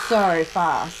so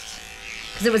fast.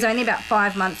 Because it was only about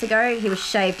 5 months ago he was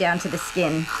shaved down to the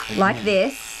skin like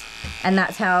this, and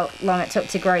that's how long it took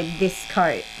to grow this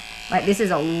coat. Like, this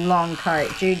is a long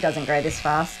coat. Jude doesn't grow this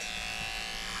fast.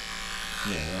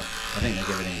 Yeah, right. I think they're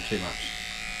giving him too much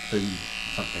food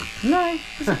or something. No,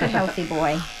 he's a good healthy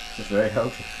boy. It's very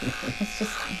healthy. It's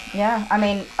just, yeah. I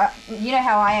mean, you know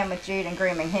how I am with Jude and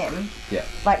grooming him. Yeah.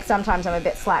 Like, sometimes I'm a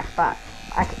bit slack, but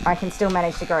I can still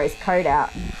manage to grow his coat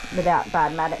out without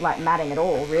bad matting at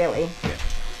all, really.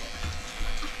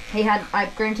 Yeah. I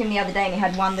groomed him the other day and he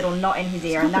had one little knot in his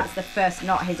ear, and that's the first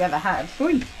knot he's ever had.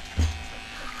 Oi!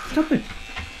 Stop it!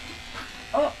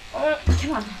 Oh,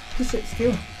 come on. Just sit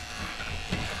still.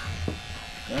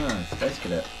 Ah, Space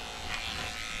Cadet.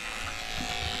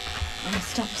 Oh,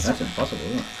 stop. That's impossible,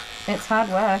 isn't it? It's hard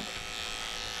work.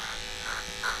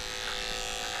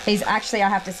 He's actually, I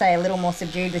have to say, a little more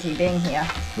subdued with you being here.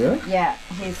 Really? Yeah,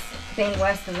 he's been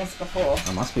worse than this before.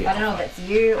 I must be. I don't know if it's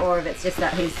you or if it's just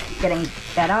that he's getting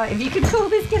better. If you could call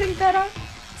this getting better.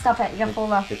 Stop it, you're going to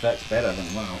fall off. If that's better,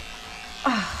 then wow.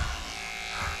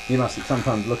 You must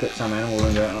sometimes look at some animal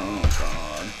and go, oh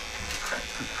God.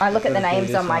 I look at the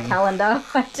names on my calendar.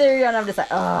 I do, and I'm just like,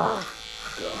 oh.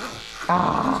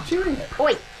 Oh. Chewing it.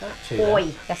 Oi. Boy,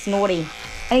 That. that's naughty.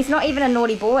 And he's not even a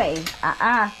naughty boy.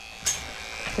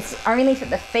 It's only for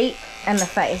the feet and the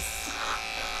face.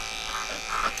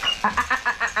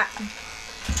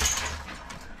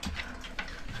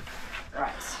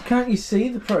 Right. Can't you see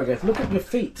the progress? Look at your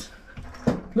feet.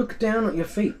 Look down at your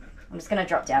feet. I'm just going to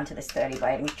drop down to this 30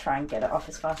 blade and try and get it off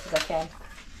as fast as I can.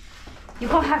 You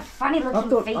all have funny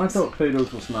looking feet. I thought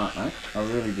poodles were smart, mate. I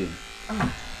really did.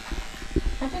 Oh.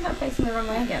 I think I'm facing the wrong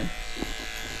way again.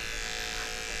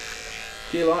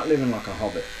 Do you like living like a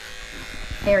hobbit?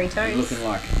 Hairy toes. Looking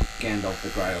like Gandalf the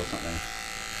Grey or something.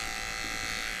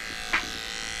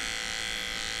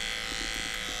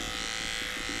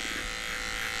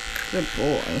 Good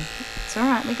boy. It's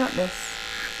alright, we got this.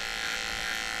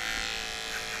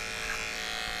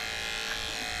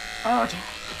 Oh,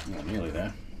 dear. Not nearly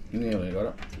there. You nearly got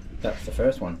it. That's the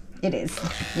first one. It is.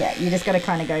 Yeah, you just got to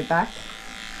kind of go back.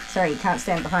 Sorry, you can't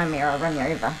stand behind me or I'll run you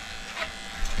over.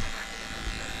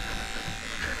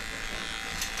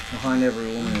 Behind every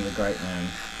woman is a great man.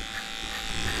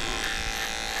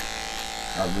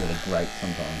 Oh, really great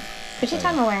sometimes. Put your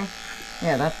tongue away.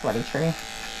 Yeah, that's bloody true.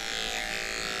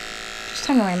 Put your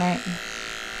tongue away, mate.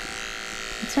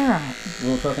 It's alright. We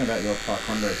were talking about your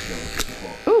taekwondo skills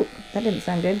before. Ooh, that didn't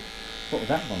sound good. What was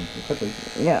that one? Quickly.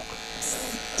 Yeah.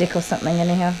 Stick or something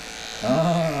anyhow.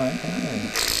 Oh, okay.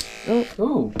 Ooh.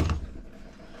 Ooh.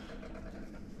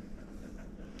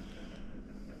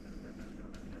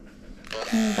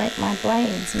 Break my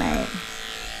blades, mate.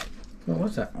 What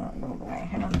was that? Oh, little boy,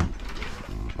 hang on.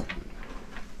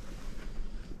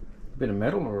 A bit of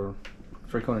metal or a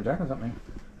three-corner jack or something?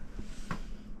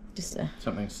 Just a...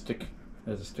 Something stick.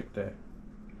 There's a stick there.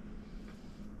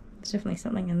 There's definitely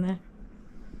something in there.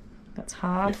 That's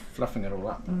hard. You're fluffing it all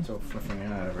up. It's all fluffing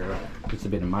out everywhere. It's a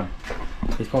bit of mud.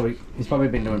 He's probably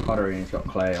been doing pottery and he's got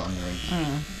clay on there.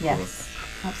 Yes,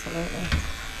 absolutely.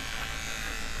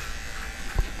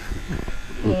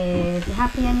 If you're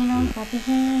happy and you know, clap your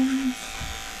hands.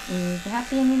 If you're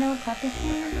happy and you know, clap your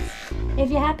hands.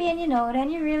 If you're happy and you know it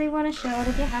and you really want to show it,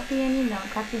 if you're happy and you know,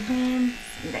 clap your hands.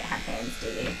 You don't have hands, do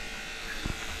you?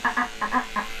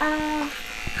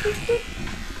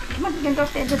 Come on, you're going to go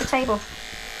off the edge of the table.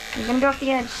 You're going to go off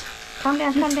the edge. Calm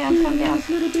down, calm down, calm down.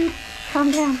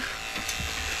 Calm down.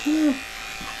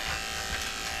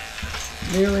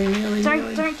 Nearly.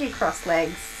 Don't do cross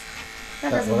legs.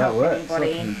 That doesn't that help works.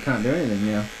 anybody. You can't do anything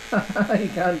now. You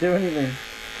can't do anything.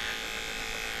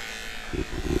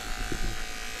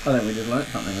 I think we just learnt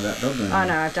something about dogs. Oh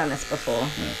no, I've done this before.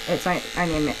 Yeah. It's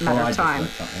only a matter of time.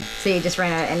 So you just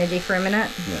ran out of energy for a minute?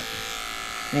 Yeah.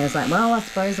 And he was like, well, I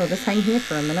suppose I'll just hang here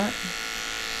for a minute.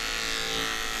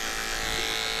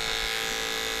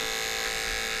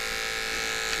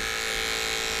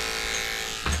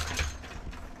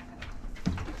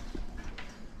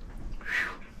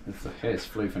 The hair's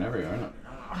floofing everywhere, isn't it?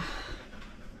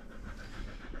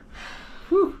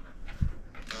 Whew.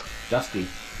 Dusty.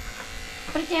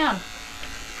 Put it down.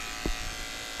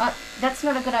 That's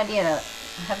not a good idea to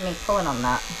have me pulling on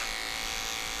that.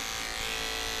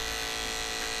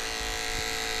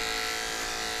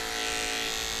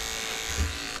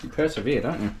 You persevere,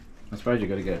 don't you? I suppose you've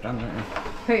got to get it done, don't you?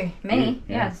 Who? Me?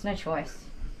 Yeah. Yeah, there's no choice.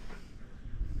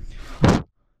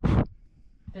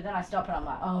 But then I stop and I'm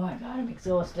like, oh my god, I'm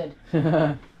exhausted.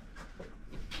 Well,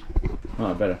 Oh,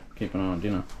 I better keep an eye on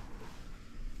dinner.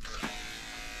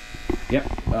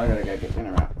 Yep, I gotta go get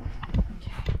dinner out.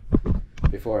 Okay.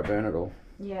 Before I burn it all.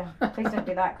 Yeah, please don't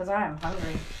do that because I am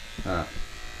hungry. Alright.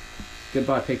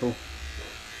 Goodbye, people.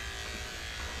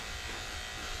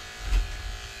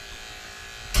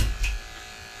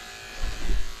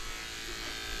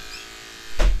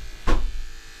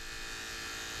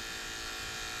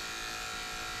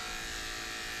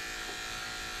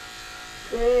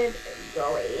 Good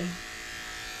golly.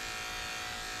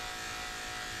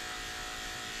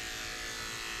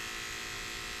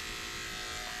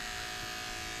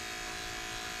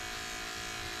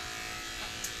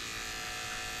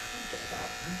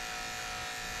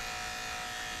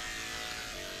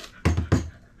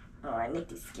 Oh, I nicked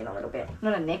his skin a little bit.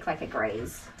 Not a nick, like a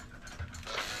graze.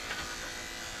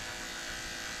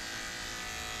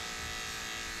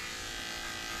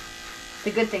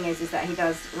 The good thing is that he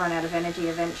does run out of energy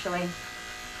eventually.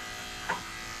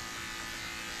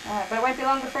 But it won't be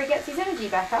long before he gets his energy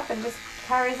back up and just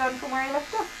carries on from where he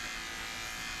left off.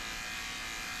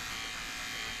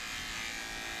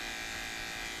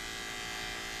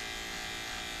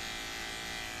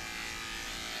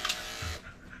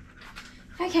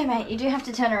 Okay, mate, you do have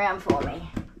to turn around for me.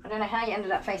 I don't know how you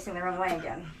ended up facing the wrong way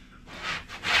again.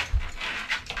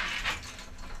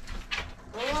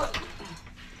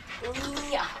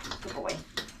 Yeah, good boy.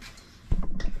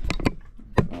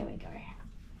 There we go.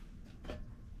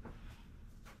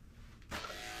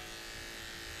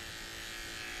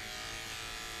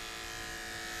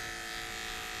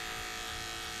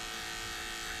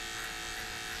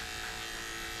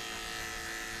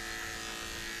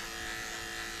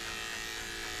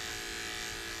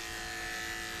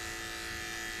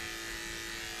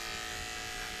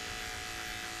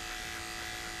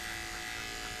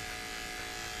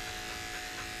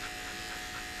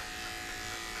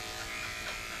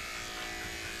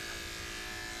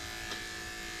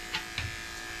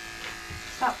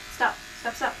 Stop, stop,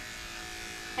 stop, stop.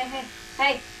 Hey, hey,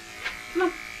 hey. Come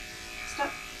on.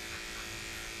 Stop.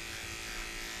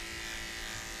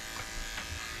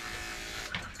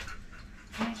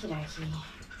 Okie dokie.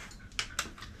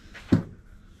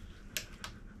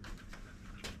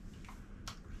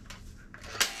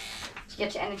 Did you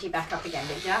get your energy back up again,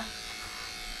 did ya?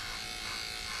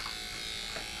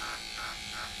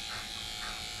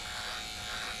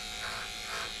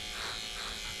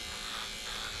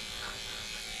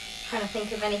 Trying to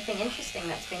think of anything interesting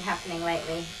that's been happening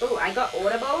lately. Ooh, I got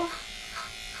Audible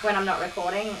when I'm not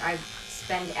recording. I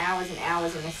spend hours and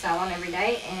hours in the salon every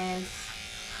day, and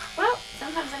well,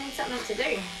 sometimes I need something to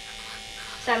do.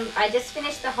 So I just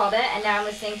finished The Hobbit, and now I'm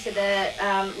listening to the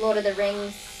Lord of the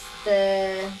Rings,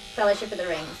 the Fellowship of the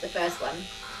Rings, the first one.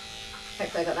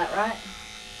 Hopefully I got that right.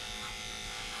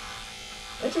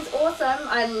 Which is awesome.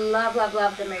 I love, love,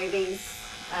 love the movies.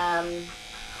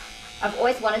 I've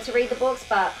always wanted to read the books,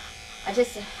 but I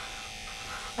just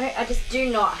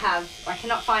do not have, I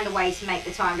cannot find a way to make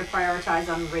the time to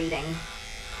prioritize on reading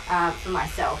for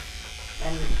myself.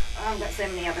 And I've got so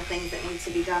many other things that need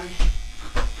to be done.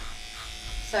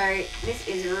 So this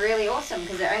is really awesome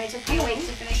because it only took me a week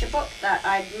to finish a book that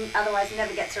I'd otherwise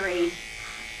never get to read.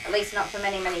 At least not for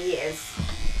many, many years.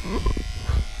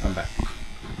 I'm back.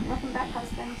 Welcome back,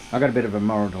 husband. I got a bit of a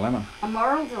moral dilemma. A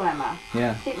moral dilemma?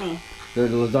 Yeah. Hit me. The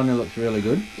lasagna looks really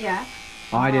good. Yeah.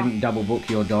 I didn't double book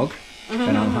your dog,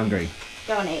 and I'm hungry.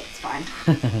 Go and eat, it's fine.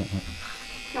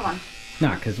 Come on.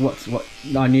 No, because what?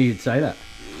 I knew you'd say that.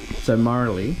 So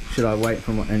morally, should I wait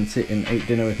and sit and eat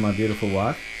dinner with my beautiful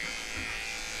wife?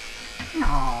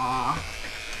 Aww.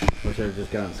 Or should I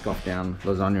just go and scoff down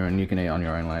lasagna and you can eat on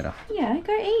your own later? Yeah,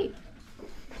 go eat.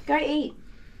 Go eat.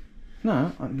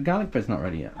 No, garlic bread's not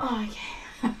ready yet. Oh,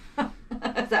 okay.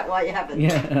 Is that why you haven't?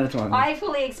 Yeah, that's why. I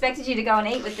fully expected you to go and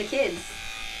eat with the kids.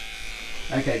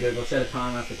 Okay, good. We'll set a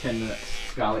timer for 10 minutes.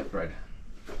 Garlic bread.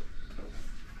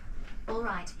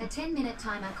 Alright, a 10-minute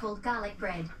timer called garlic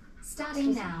bread.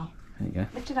 Starting now. There you go.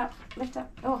 Lift it up. Lift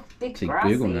up. Oh, big See,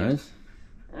 grassy. Google knows.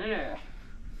 Ugh.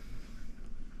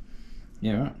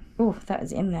 Yeah, right. Oh, that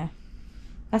was in there.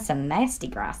 That's a nasty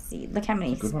grass seed. Look how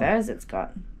many spurs it's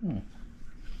got.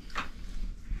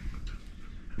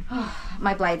 Oh,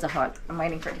 my blades are hot. I'm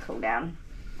waiting for it to cool down.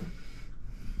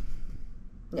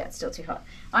 Yeah, it's still too hot.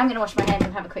 I'm going to wash my hands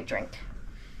and have a quick drink.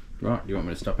 Right, do you want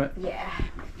me to stop it? Yeah.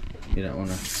 You don't want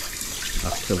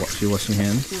to watch you washing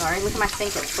hands? No, look at my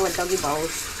sink. It's full of doggy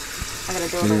bowls. I'm going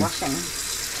to do all the washing.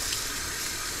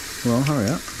 Well, hurry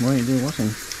up. Why don't you do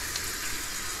washing?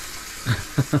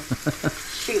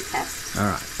 Shoot test.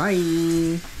 Alright,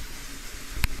 bye!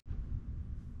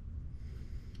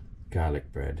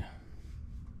 Garlic bread.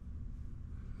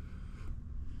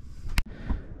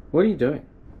 What are you doing?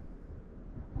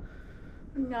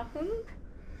 Nothing.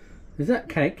 Is that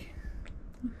cake?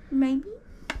 Maybe.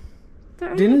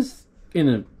 Dinner's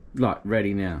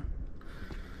ready now.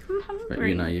 I'm hungry. But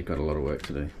you know you've got a lot of work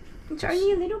to do. It's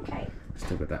only a little cake.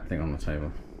 Still got that thing on the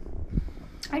table.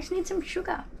 I just need some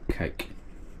sugar. Cake.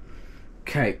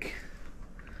 Cake.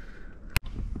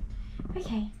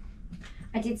 Okay.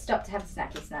 I did stop to have a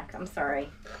snacky snack. I'm sorry.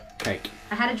 Cake.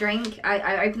 I had a drink.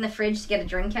 I opened the fridge to get a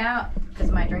drink out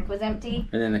because my drink was empty.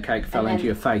 And then the cake fell into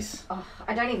your face. Oh,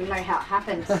 I don't even know how it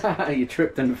happened. You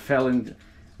tripped and fell into...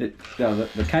 the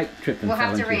cake tripped and We'll fell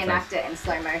have into to your reenact face. it in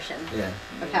slow motion Yeah.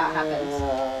 of how it happened.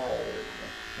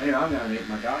 Anyway, I'm going to eat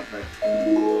my garlic bread.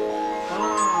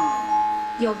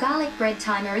 Your garlic bread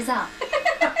timer is up.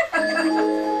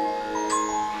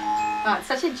 Oh, it's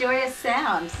such a joyous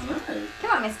sound. I know.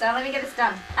 Come on, mister, let me get this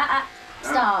done.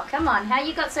 Stop, come on. How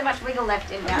you got so much wiggle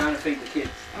left in I'm there? going to feed the kids.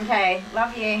 Okay,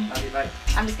 love you. Love you, mate.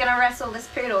 I'm just going to wrestle this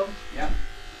poodle. Yeah.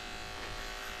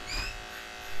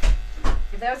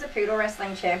 If there was a poodle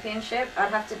wrestling championship,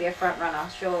 I'd have to be a front runner,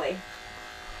 surely.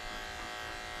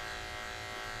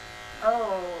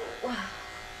 Oh.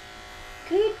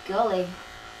 Good golly.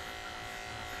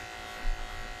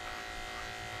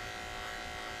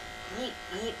 Yeep,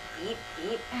 yeep, yeep,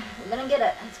 yeep. I'm gonna get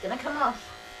it. It's gonna come off.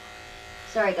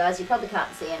 Sorry guys, you probably can't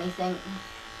see anything.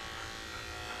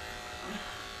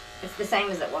 It's the same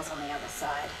as it was on the other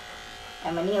side.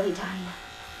 And we're nearly done.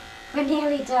 We're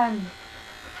nearly done.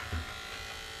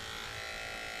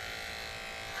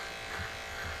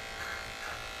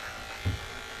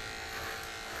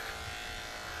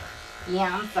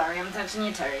 Yeah, I'm sorry, I'm touching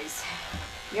your toes.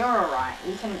 You're alright.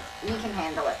 You can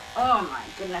handle it. Oh my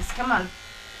goodness, come on.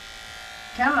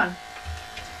 Come on.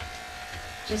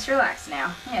 Just relax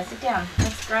now. Yeah, sit down.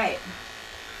 That's great.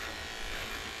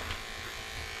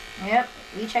 Yep,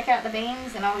 you check out the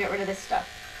beans and I'll get rid of this stuff.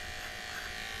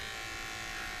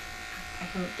 I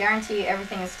can guarantee you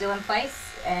everything is still in place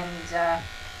and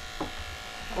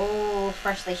all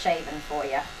freshly shaven for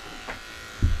you.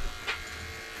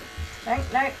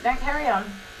 Don't carry on.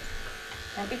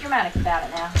 Don't be dramatic about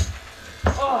it now.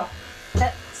 Oh,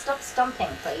 stop stomping,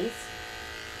 please.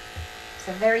 It's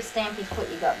a very stampy foot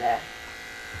you got there.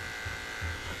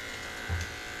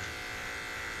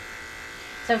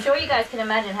 So I'm sure you guys can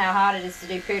imagine how hard it is to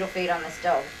do poodle feed on this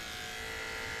dog.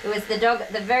 It was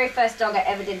the very first dog I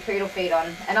ever did poodle feed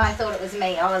on, and I thought it was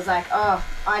me. I was like, oh,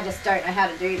 I just don't know how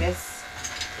to do this.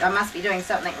 I must be doing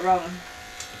something wrong.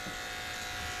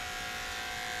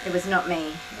 It was not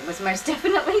me. It was most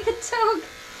definitely the dog.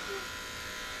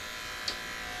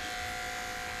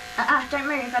 Don't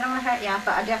move. I don't want to hurt you,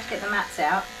 but I do have to get the mats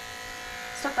out.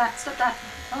 Stop that. Stop that.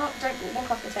 Oh, don't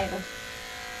walk off the table.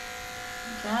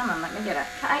 Come on, let me get it.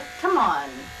 Come on.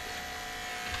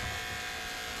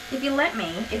 If you let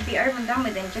me, it'd be over and done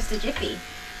with in just a jiffy.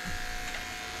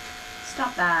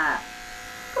 Stop that.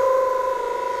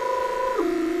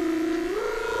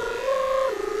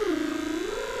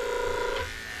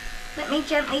 Let me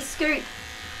gently scoop.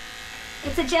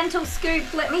 It's a gentle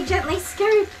scoop. Let me gently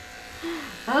scoop.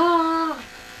 Oh.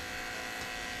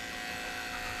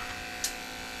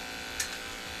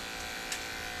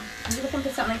 Are you looking for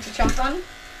something to chomp on?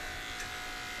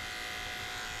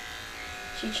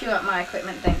 Chew up my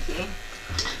equipment, thank you.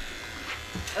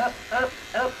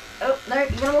 Oh, no,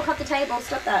 you're gonna walk up the table,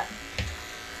 stop that.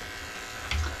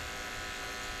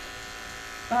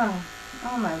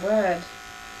 Oh my word.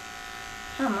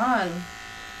 Come on.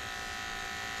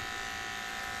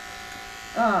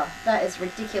 Oh, that is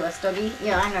ridiculous, doggy.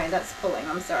 Yeah, I know, that's pulling,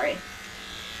 I'm sorry.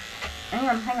 Hang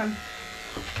on.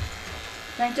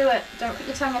 Don't do it. Don't put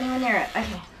your tongue anywhere near it.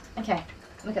 Okay,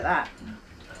 look at that.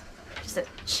 Just a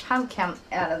chunk out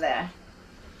of there.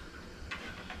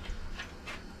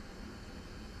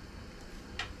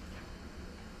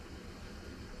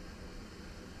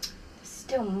 There's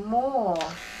still more.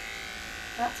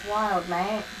 That's wild,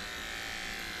 mate.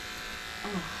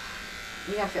 Oh,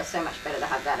 you're gonna feel so much better to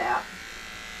have that out.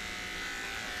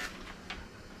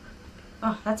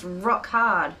 Oh, that's rock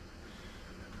hard.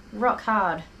 Rock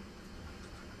hard.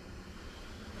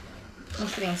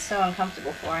 Must have been so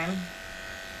uncomfortable for him.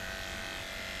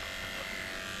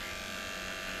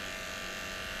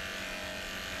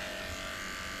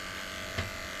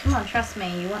 Come on, trust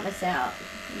me, you want this out.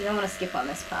 You don't want to skip on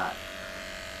this part.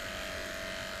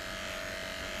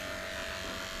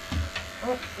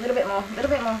 Oh, a little bit more,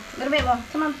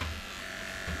 come on.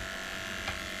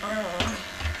 Oh.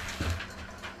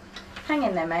 Hang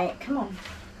in there, mate, come on.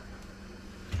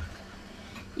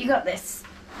 You got this.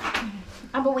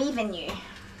 I believe in you.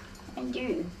 I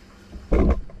do.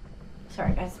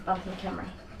 Sorry guys, bumping the camera.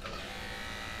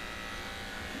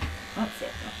 That's it.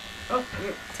 Oh,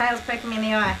 your tail's poking me in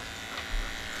the eye.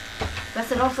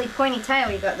 That's an awfully pointy tail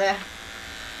you got there.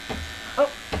 Oh.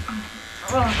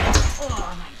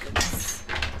 Oh my goodness.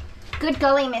 Good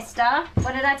golly, mister.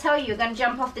 What did I tell you? You're going to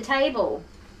jump off the table.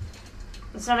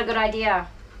 It's not a good idea.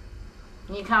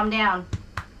 You calm down.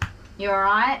 You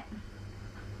alright?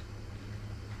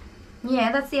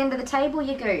 Yeah, that's the end of the table,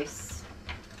 you goose.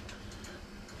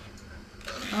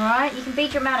 Alright, you can be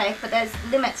dramatic, but there's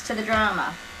limits to the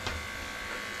drama.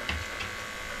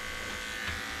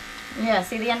 Yeah,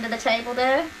 see the end of the table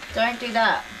there? Don't do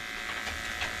that.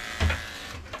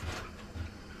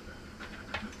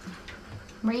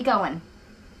 Where are you going?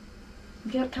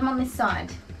 Come on this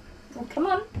side. Oh, come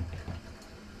on.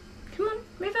 Come on,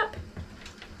 move up.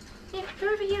 Yeah, go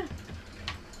over here.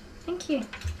 Thank you.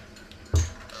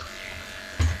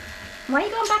 Why are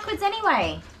you going backwards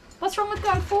anyway? What's wrong with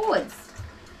going forwards?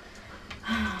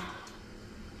 Are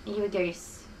you a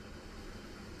goose?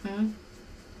 You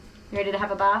ready to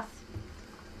have a bath?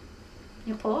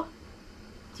 Your paw?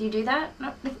 Do you do that?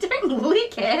 No, don't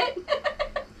lick it.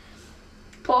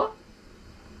 Paw?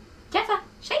 Jaffa,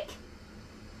 shake.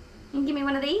 You can give me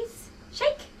one of these?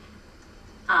 Shake.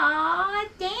 Aw,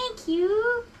 thank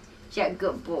you. You're a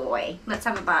good boy. Let's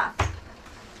have a bath.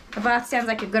 A bath sounds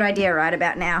like a good idea right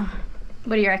about now.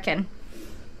 What do you reckon?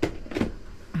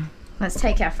 Let's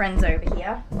take our friends over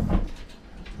here.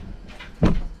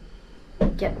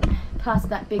 Get past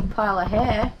that big pile of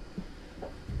hair.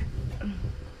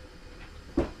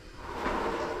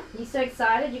 You so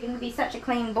excited? You're going to be such a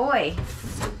clean boy.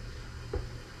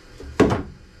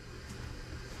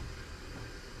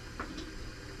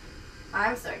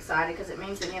 I'm so excited because it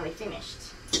means we're nearly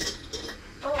finished.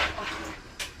 Oh.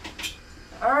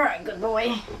 Alright, good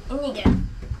boy. In you go.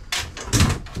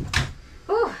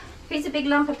 Ooh, who's a big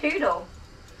lump of poodle?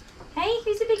 Hey,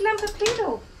 who's a big lump of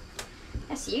poodle?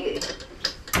 That's you.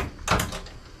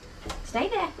 Stay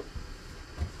there.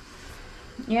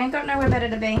 You ain't got nowhere better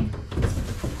to be.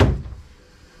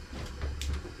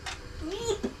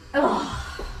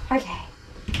 Oh, okay.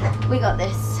 We got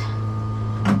this.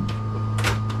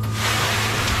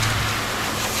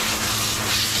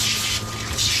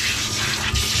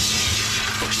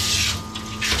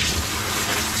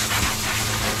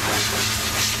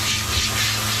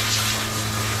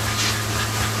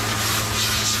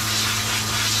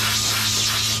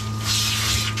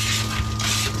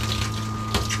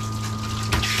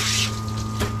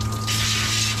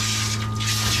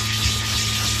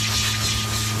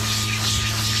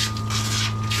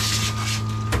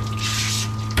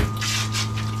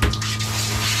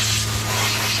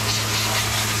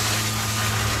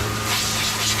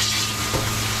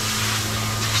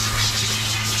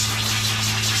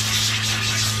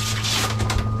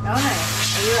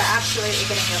 Absolutely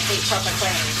getting your feet proper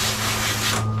clean.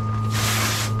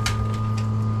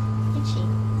 Itchy.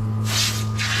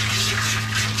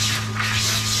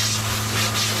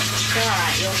 It's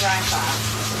alright, you'll dry fast.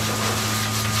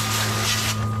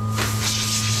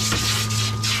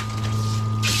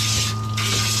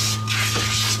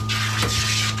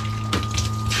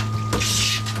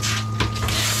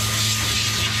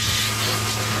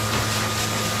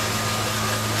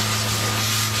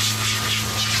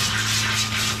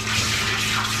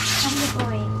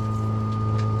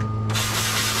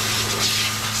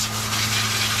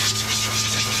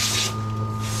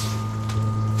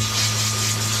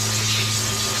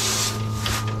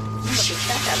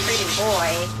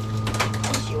 Boy,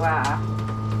 yes you are.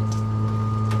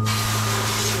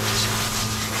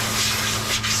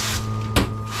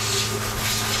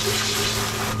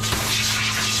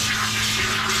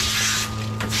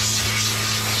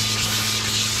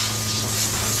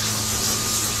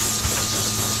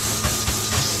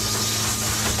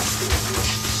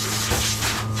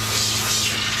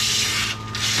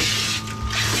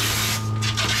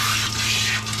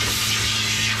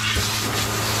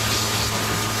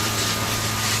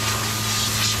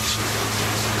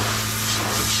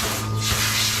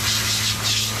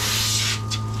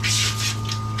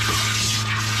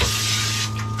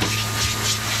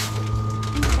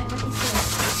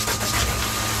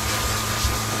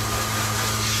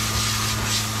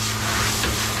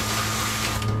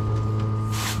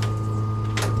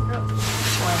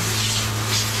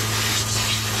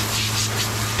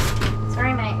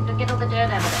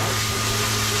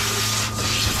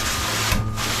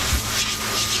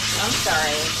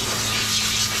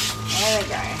 There we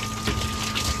go.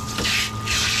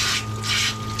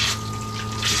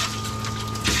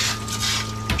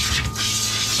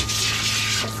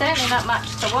 There's certainly not much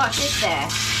to wash, is there?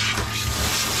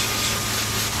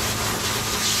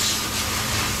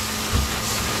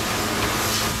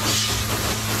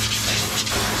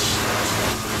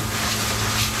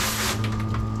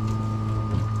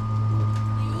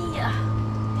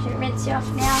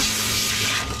 brush now.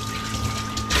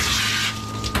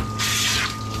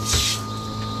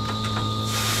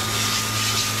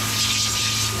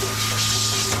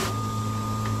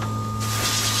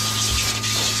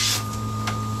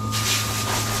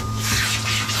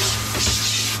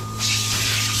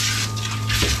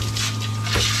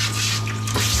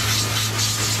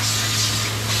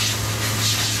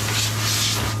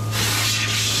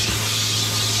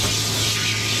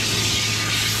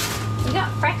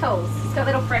 Freckles. It's got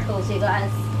little freckles, you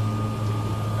guys.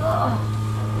 Ugh.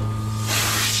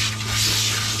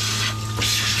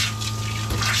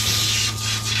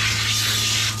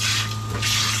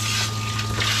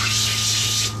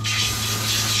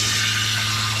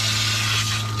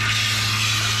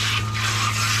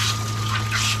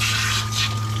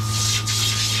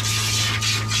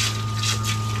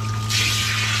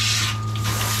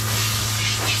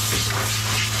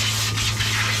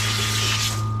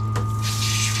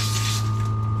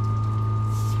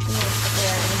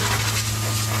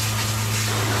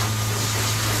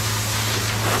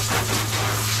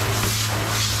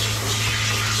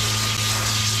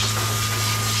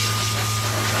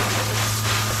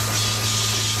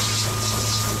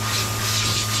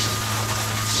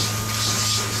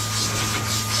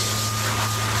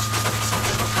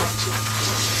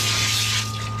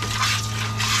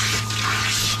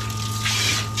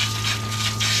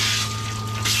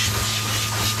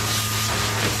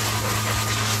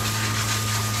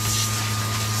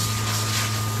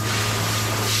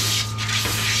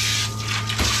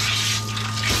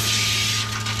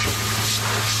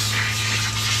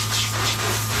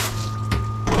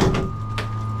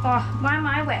 Oh, why am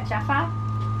I wet, Jaffa?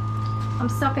 I'm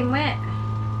sopping wet.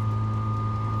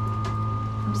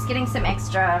 I'm just getting some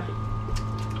extra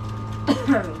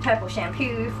purple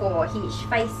shampoo for his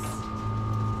face.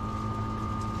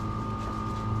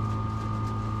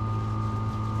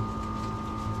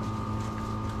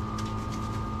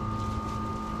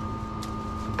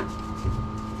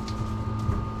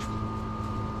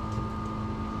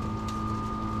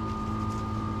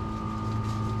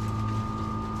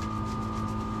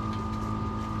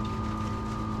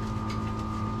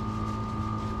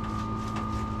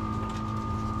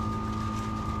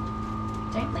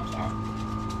 Don't lick it.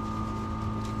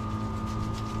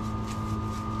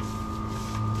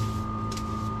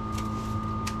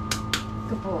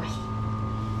 Good boy.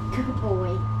 Good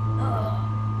boy. Oh.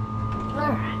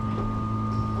 Alright.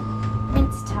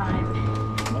 Rinse time.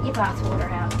 Get your bath water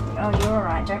out. Oh, you're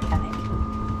alright. Don't panic.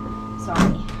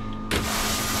 Sorry.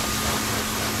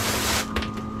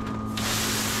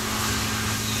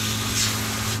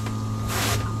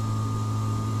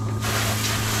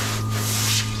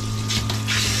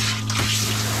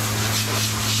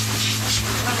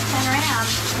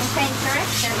 Change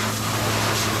direction.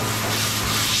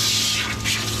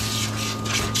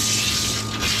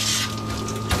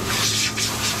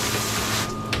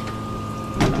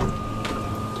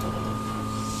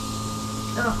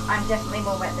 Oh, I'm definitely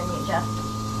more wet than you, Jeff.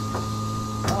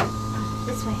 Oh,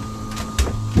 this way.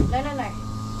 No, no, no.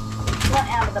 Not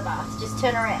out of the bath. Just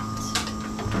turn around.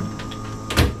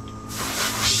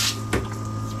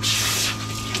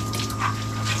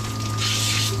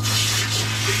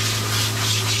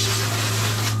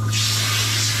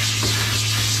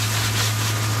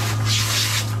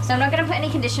 So I'm not going to put any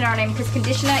conditioner on him because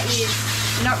conditioner is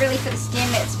not really for the skin,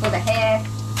 it's for the hair.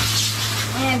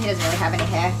 And he doesn't really have any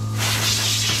hair.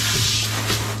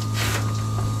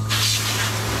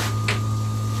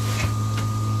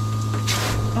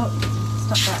 Oh,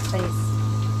 stop that please.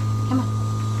 Come on.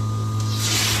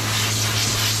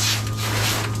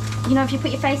 You know, if you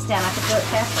put your face down, I could do it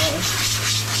carefully.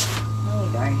 There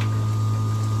you go.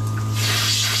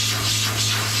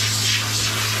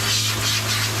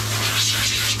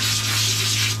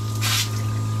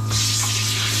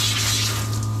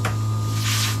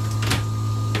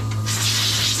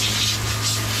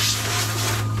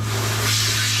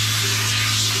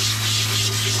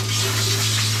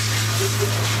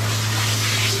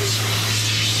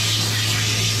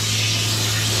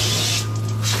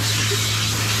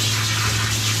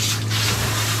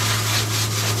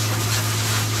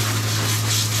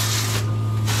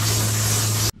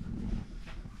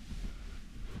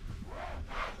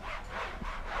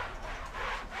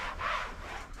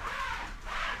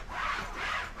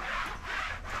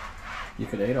 You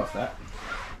could eat off that.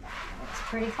 It's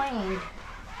pretty clean.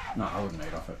 No, I wouldn't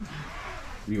eat off it.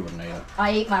 You wouldn't eat it.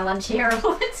 I eat my lunch here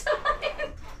all the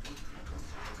time.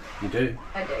 You do?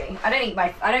 I do.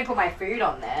 I don't put my food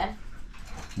on there.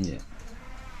 Yeah.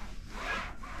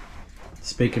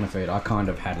 Speaking of food, I kind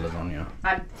of had lasagna.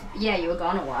 Yeah, you were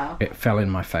gone a while. It fell in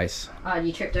my face. Oh,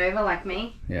 you tripped over like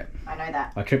me? Yeah. I know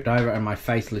that. I tripped over and my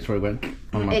face literally went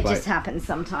on my plate. It just happens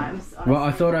sometimes. Honestly. Well,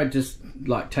 I thought I'd just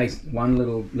like taste one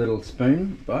little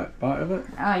spoon bite of it.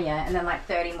 Oh yeah, and then like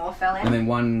 30 more fell in. And then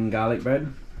one garlic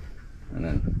bread. And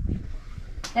then...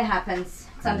 It happens.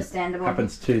 It's understandable.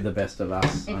 Happens to the best of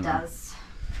us. It does.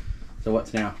 So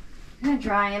what's now? I'm going to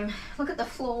dry him. Look at the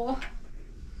floor.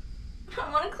 I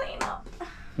want to clean up.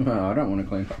 No, I don't want to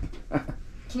clean up.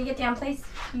 Can you get down, please?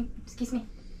 Excuse me.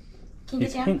 Can you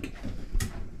It's get down? pink.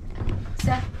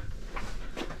 Sir?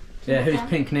 Yeah, who's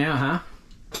pink now, huh?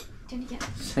 Do you get...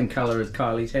 Same colour as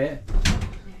Kylie's hair. There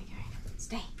we go.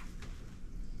 Stay.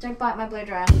 Don't bite my blow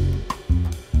dryer.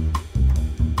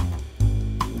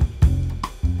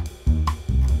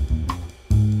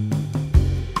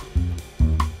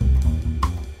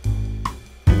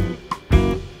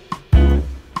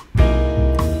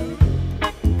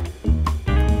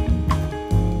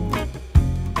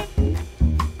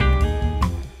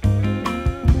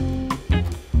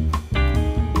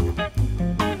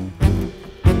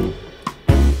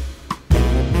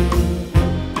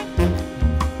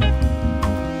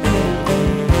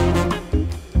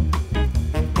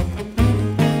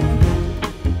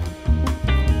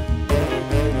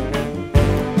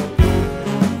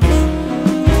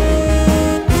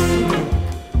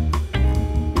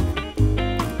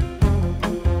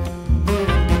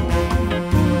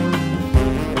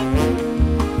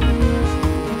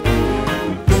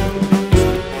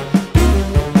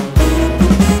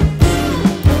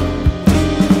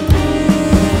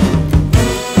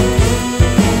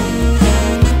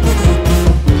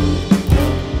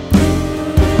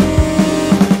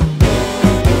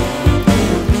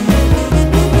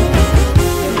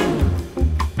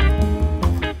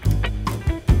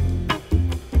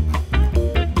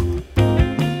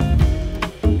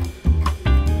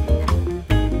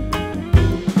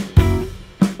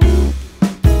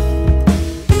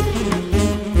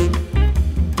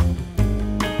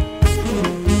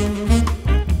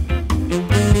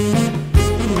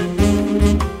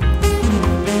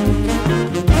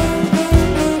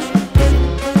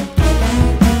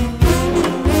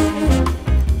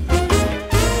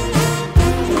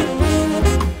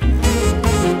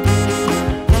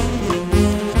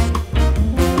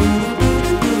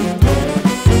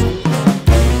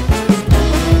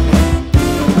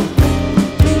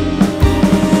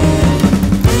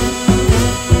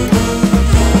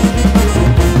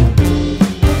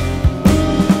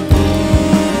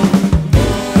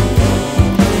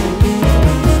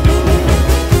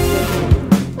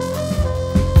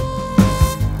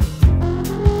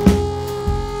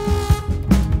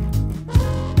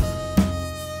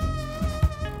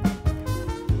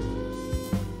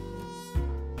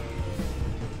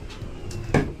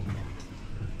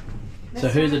 So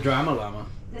who's a drama llama?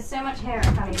 There's so much hair, I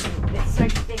can't even, it's so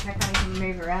thick I can't even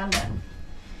move around it.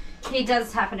 He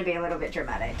does happen to be a little bit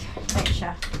dramatic. Thanks,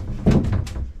 Chef.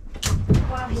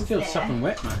 While he's It feels there. soft and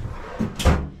wet,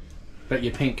 mate. But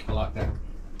you're pink, I like that.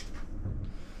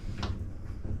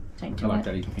 Don't do I like it.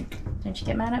 that he's pink. Don't you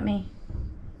get mad at me.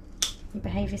 You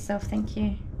behave yourself, thank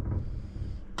you.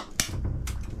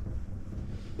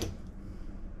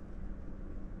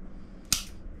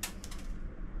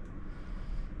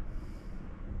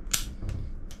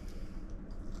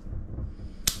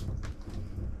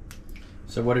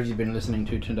 So what have you been listening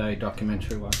to today,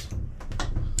 documentary-wise?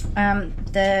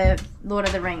 The Lord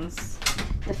of the Rings.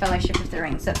 The Fellowship of the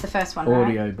Rings. That's the first one, right?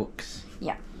 Audio books.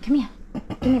 Yeah. Come here.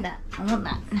 Give me that. I want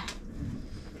that.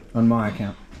 On my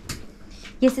account.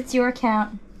 Yes, it's your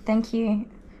account. Thank you.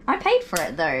 I paid for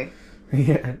it, though.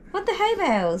 Yeah. What the hay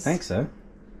bales? Thanks, so.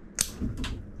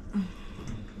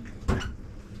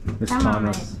 It's Come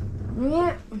timeless. on,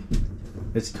 mate.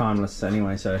 It's timeless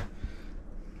anyway, so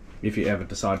if you ever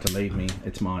decide to leave me,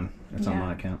 it's mine. It's on Yeah.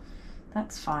 my account.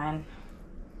 That's fine.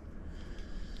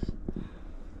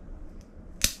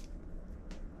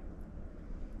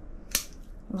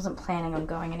 I wasn't planning on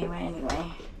going anywhere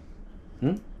anyway.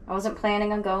 Hmm? I wasn't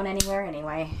planning on going anywhere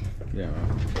anyway. Yeah,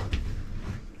 right.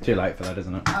 Too late for that,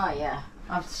 isn't it? Oh yeah.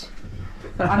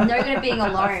 I'm no good at being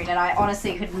alone, and I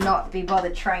honestly could not be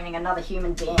bothered training another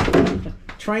human being.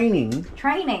 Training?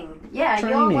 Training? Yeah, you're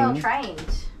Training? well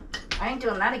trained. I ain't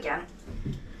doing that again.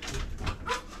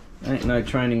 Ain't no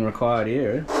training required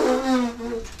here.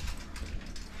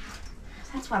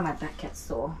 That's why my back gets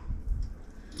sore.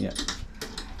 Yeah.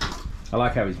 I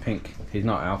like how he's pink. He's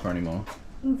not alpha anymore.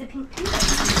 He's a pink pig.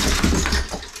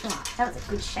 Oh, that was a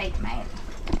good shake, mate.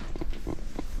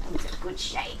 That was a good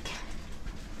shake.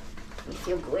 You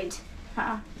feel good?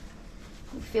 Huh?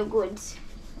 You feel good?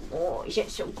 Oh, is it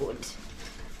so good?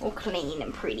 All clean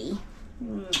and pretty.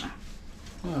 Mwah.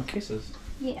 Oh, kisses.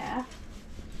 Yeah.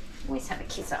 Always have a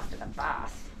kiss after the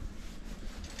bath.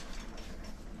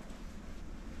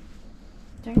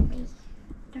 Don't we?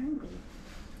 Don't we?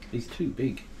 He's too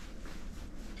big.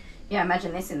 Yeah,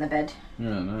 imagine this in the bed.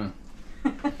 Yeah, no.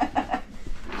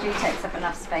 Jude takes up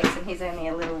enough space and he's only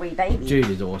a little wee baby. Jude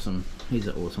is awesome. He's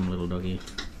an awesome little doggy.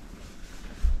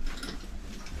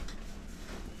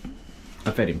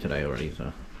 I fed him today already,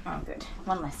 so. Oh, good.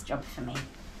 One less job for me.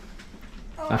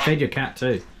 I fed your cat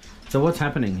too. So what's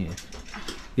happening here?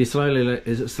 You slowly,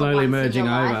 is it slowly merging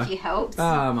over? You helped.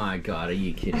 Oh my god, are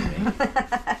you kidding me?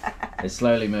 It's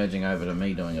slowly merging over to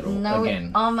me doing it all No,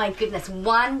 again. oh my goodness,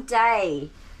 one day,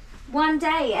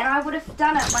 and I would have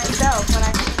done it myself when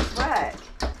I finished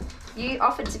work. You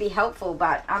offered to be helpful,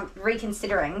 but I'm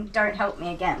reconsidering. Don't help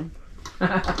me again.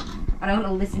 I don't want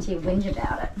to listen to you whinge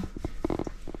about it.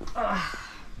 Ugh.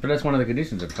 But that's one of the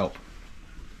conditions of help.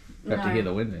 You have to No. hear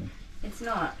the whinging. It's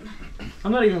not.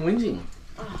 I'm not even whinging.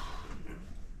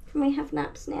 Can we have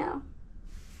naps now?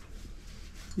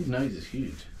 His nose is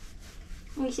huge.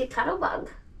 Where's your cuddle bug?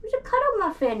 Where's your cuddle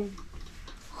muffin?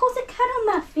 Who's a cuddle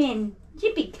muffin?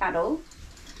 You big cuddle.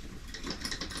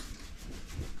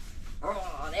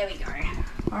 Oh, there we go.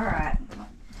 Alright.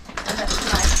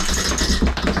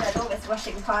 That's my enormous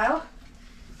washing pile.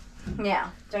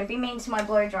 Now, don't be mean to my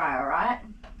blow dryer, alright?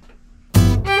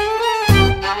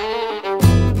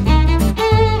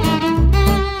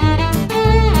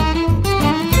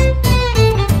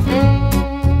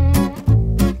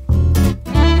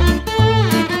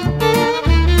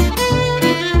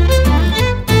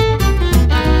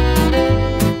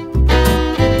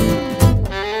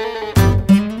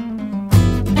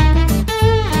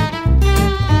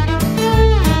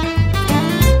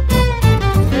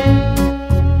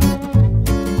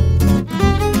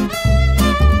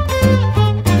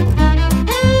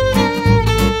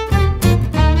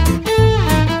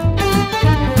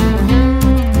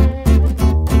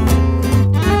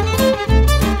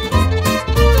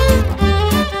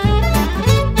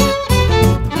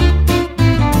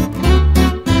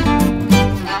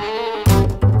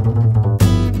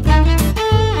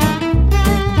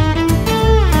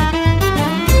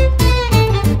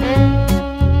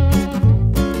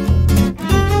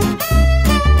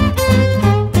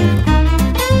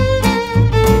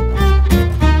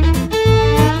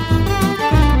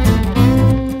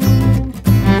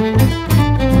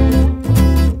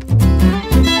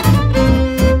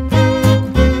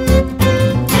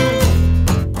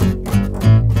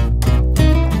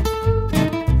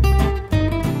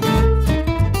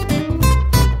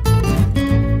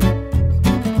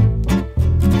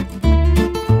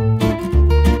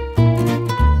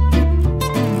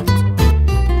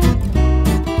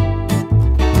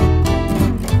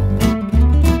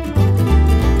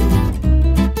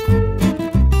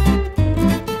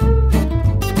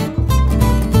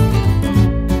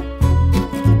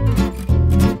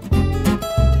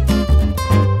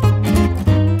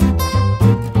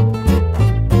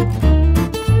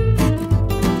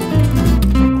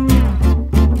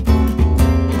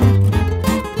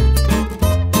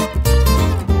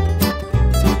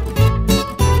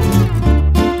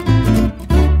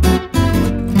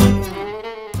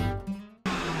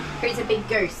 Who's a big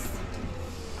goose?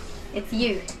 It's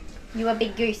you. You a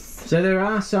big goose. So there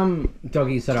are some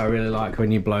doggies that I really like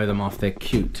when you blow them off. They're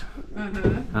cute.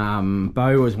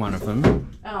 Bo was one of them.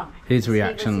 Oh, His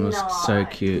reaction was so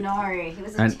cute. No, he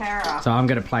was a terror. So I'm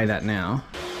going to play that now.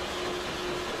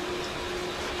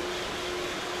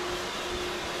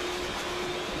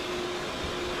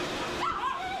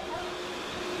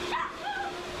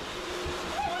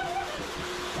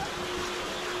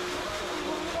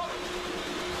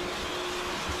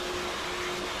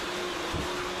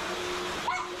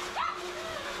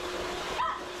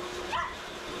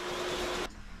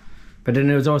 But then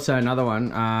there was also another one.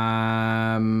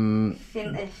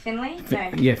 Finley?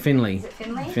 No. Yeah, Finley. Is it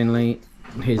Finley? Finley.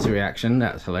 His reaction.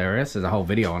 That's hilarious. There's a whole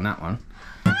video on that one.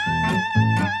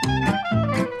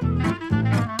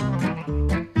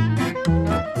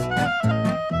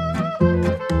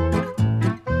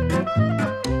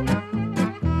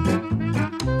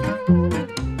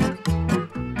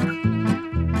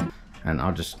 And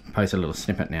I'll just post a little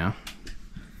snippet now.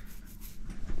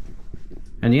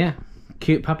 And yeah.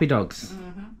 Cute puppy dogs.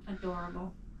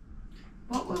 Adorable.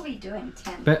 What were we doing?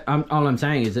 10. But all I'm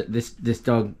saying is that this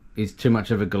dog is too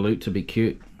much of a galoot to be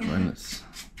cute when it's...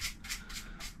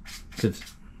 Cause,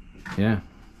 yeah.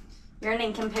 You're a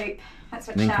nincompoop. That's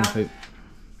what Nincompoop.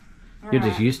 You're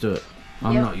just used to it.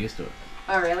 I'm not used to it.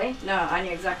 Oh really? No, I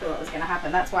knew exactly what was going to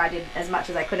happen. That's why I did as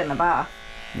much as I could in the bath.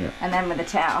 Yeah. And then with a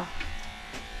towel.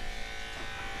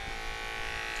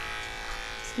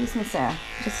 Excuse me, sir.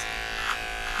 Just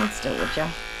hold still, would you?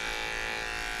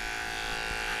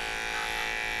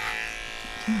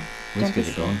 Whiskers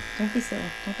are gone. Don't be silly.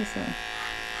 Don't be silly.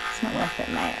 It's not worth it,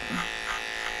 mate.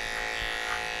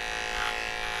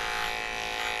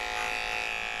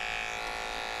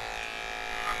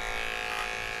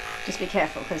 Just be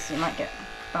careful, because you might get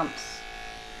bumps.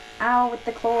 Ow, with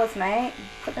the claws, mate.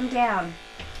 Put them down.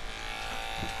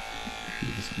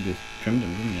 You just trimmed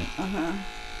them, didn't you? Uh-huh.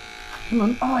 Come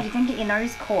on. Oh, you're going to get your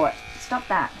nose caught. Stop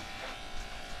that.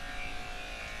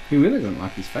 He really doesn't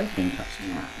like his face being touched.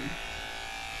 No.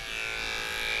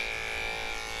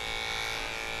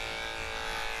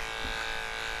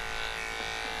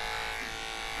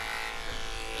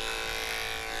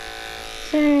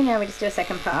 So now we just do a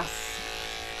second pass.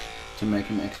 To make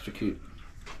him extra cute.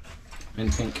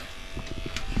 And pink.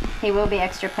 He will be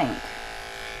extra pink.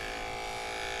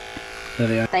 So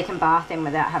They can bath him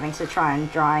without having to try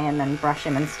and dry him and brush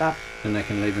him and stuff. and they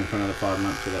can leave him for another 5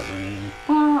 months without doing anything.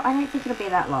 Well, I don't think it'll be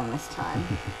that long this time.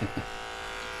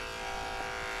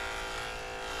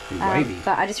 Wavy.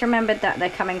 But I just remembered that they're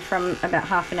coming from about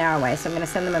half an hour away, so I'm going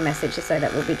to send them a message to say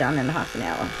that we'll be done in half an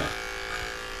hour. Okay.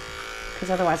 Because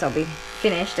otherwise I'll be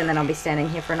finished and then I'll be standing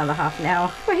here for another half an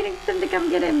hour waiting for them to come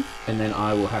get him. And then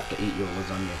I will have to eat your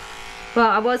lasagna. Well,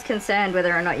 I was concerned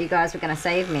whether or not you guys were going to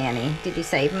save me any. Did you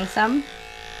save me some?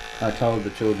 I told the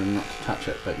children not to touch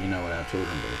it, but you know what our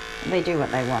children do. They do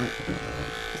what they want.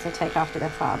 Because they take after their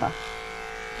father.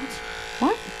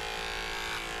 What?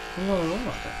 I'm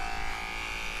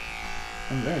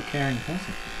a very caring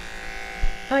person.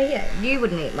 Oh yeah, you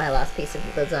wouldn't eat my last piece of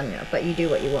lasagna, but you do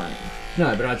what you want.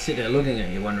 No, but I'd sit there looking at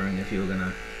you, wondering if you were going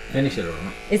to finish it or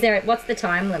not. Is there, what's the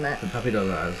time limit The puppy dog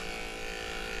eyes.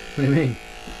 What do you mean?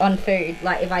 on food?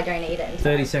 Like if I don't eat it in time?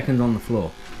 30 seconds on the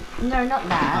floor. No, not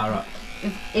that. Ah,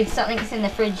 right. If something's in the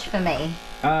fridge for me,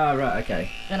 Ah, right,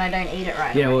 okay. then I don't eat it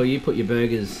right Yeah, away. well, you put your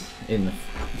burgers in the...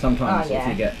 Sometimes Oh, yeah. if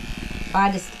you get...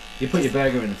 I just, You put your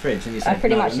burger in the fridge and you say, I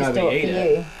pretty no, much just nobody do it eat for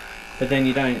it. you. But then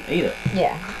you don't eat it.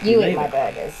 Yeah, you Leave eat my it.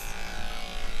 burgers.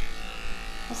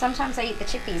 Well, sometimes I eat the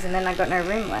chippies and then I've got no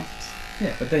room left.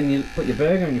 Yeah, but then you put your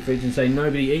burger in your fridge and say,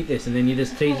 nobody eat this, and then you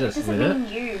just tease us Doesn't with it. mean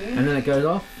you. And then it goes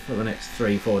off for the next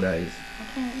 3-4 days.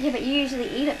 Okay. Yeah, but you usually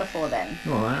eat it before then.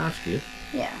 Well, I ask you.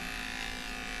 Yeah.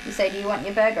 You say, do you want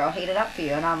your burger? I'll heat it up for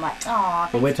you. And I'm like, oh,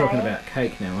 But we're talking about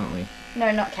cake now, aren't we?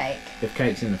 No, not cake. If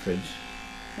cake's in the fridge.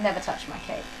 Never touch my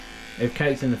cake. If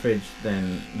cake's in the fridge,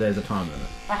 then there's a time limit.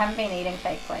 I haven't been eating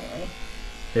cake lately.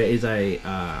 There is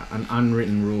an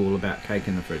unwritten rule about cake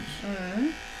in the fridge.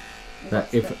 Mm.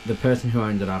 That if the person who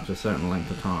owns it after a certain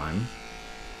length of time,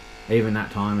 even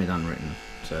that time is unwritten,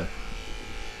 so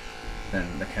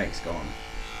then the cake's gone.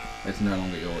 It's no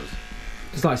longer yours.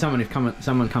 Just like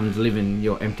someone comes to live in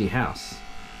your empty house,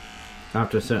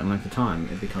 after a certain length of time,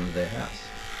 it becomes their house.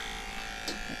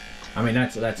 I mean,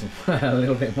 that's a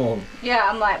little bit more. Yeah,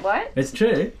 I'm like, what? It's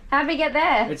true. How'd we get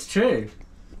there? It's true.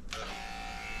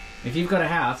 If you've got a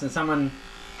house and someone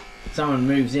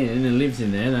moves in and lives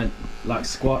in there, they like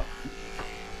squat,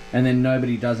 and then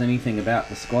nobody does anything about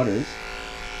the squatters.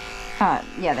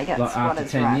 Yeah, they get Like after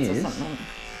squatters' 10 rights years. or something.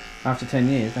 After 10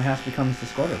 years, the house becomes the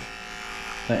squatters.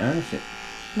 They own it.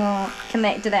 Well, do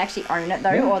they actually own it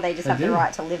though, Yeah, or they just they have the do.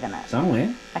 right to live in it?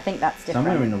 Somewhere. I think that's different.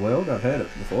 Somewhere in the world, I've heard it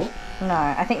before. No,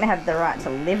 I think they have the right to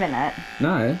live in it.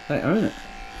 No, they own it.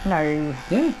 No.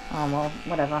 Yeah. Oh well,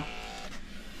 whatever.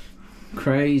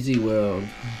 Crazy world.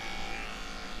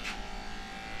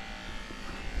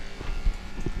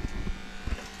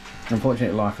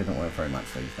 Unfortunately, life isn't worth very much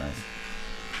these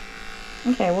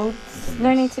days. Okay, well,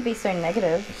 no need to be so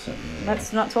negative. Certainly,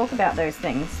 Let's not talk about those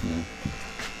things.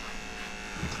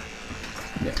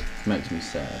 Yeah, makes me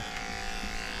sad.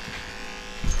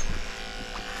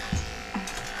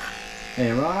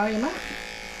 Hey, where are you, mate?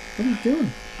 What are you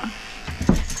doing?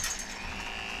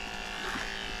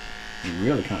 You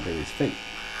really can't do his feet.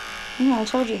 No, I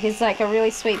told you, he's like a really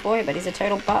sweet boy, but he's a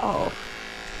total butthole.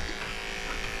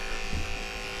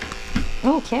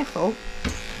 Oh, careful.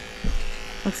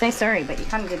 I'm so sorry, but you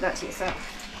kind of did that to yourself.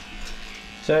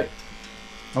 So,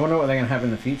 I wonder what they're going to have in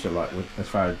the future, like as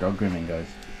far as dog grooming goes.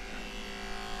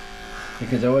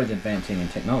 Because they're always advancing in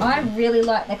technology. I really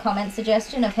like the comment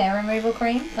suggestion of hair removal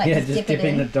cream. Like yeah, just just dip it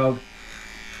in.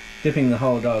 dipping the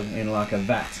whole dog in like a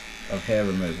vat of hair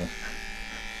removal.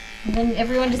 And then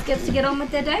everyone just gets to get on with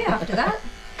their day after that.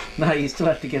 No, you still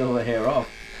have to get all the hair off.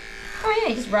 Oh yeah,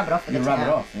 you just rub it off with You a rub it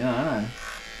towel. off, yeah, I know.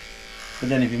 But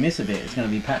then if you miss a bit, it's going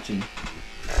to be patchy.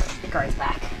 It grows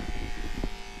back.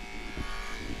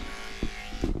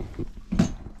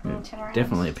 Yeah. turn around.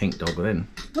 Definitely a pink dog then.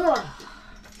 Oh,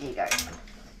 there you go.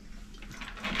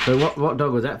 So what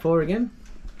dog was that for again?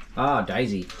 Ah,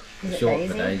 Daisy. Is it Short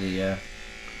Daisy? for Daisy, yeah.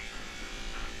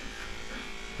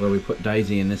 Where we put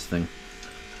Daisy in this thing.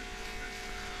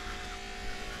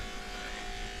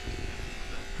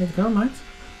 How's it going, mate?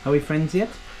 Are we friends yet?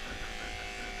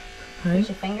 Hey? Put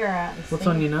your finger out and What's see.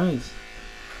 on your nose?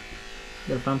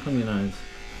 You got a bump on your nose.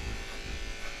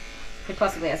 It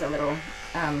possibly has a little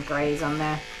graze on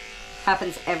there.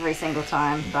 Happens every single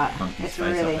time, but Bump his it's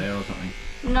face really... up there or something.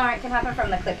 No, it can happen from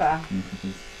the clipper.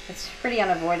 It's pretty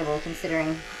unavoidable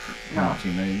considering... How much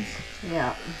he moves.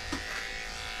 Yeah.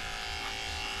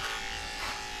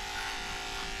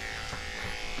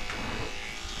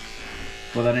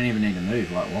 Well, they don't even need to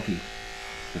move like Wacky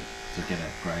to get a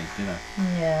graze, do they?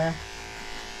 Yeah.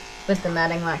 With the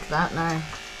matting like that, no.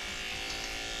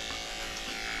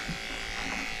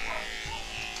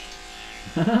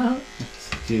 It's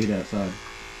Jude outside.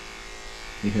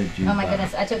 You heard Jude. Oh my bark.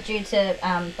 goodness, I took Jude to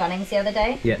Bunnings the other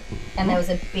day. Yeah. And there was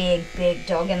a big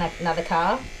dog in another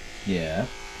car. Yeah.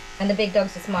 And the big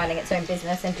dog's just minding its own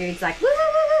business, and Jude's like, woo,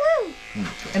 woo, woo, woo, woo.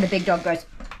 And the big dog goes,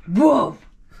 whoa!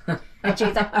 And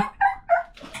Jude's like,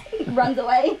 he runs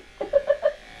away.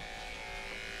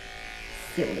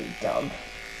 Silly dog.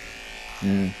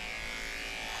 Yeah.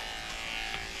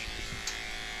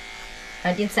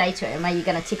 I did say to him, are you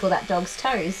going to tickle that dog's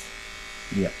toes?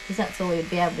 Yeah. Because that's all he'd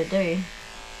be able to do.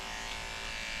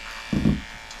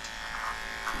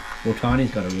 Well,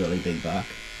 Tiny's got a really big bark.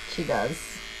 She does.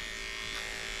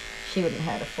 She wouldn't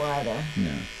hurt a fly though.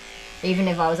 No. Even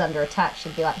if I was under attack,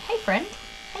 she'd be like, hey friend,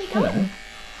 how you going? Hello.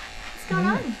 What's going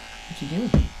on? What you doing?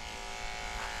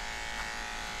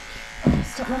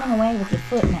 Stop running away with your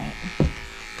foot, mate.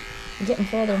 You're getting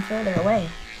further and further away.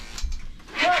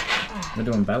 We're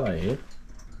doing ballet here.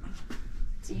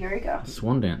 It's a yoga.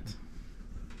 Swan dance.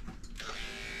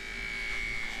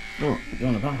 Oh, you're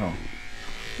on a butthole.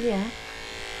 Yeah.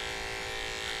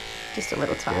 Just a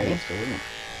little tiny. Still, isn't it?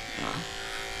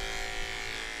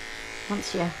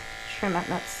 Once you trim it,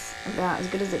 that's about as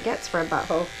good as it gets for a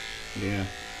butthole. Yeah.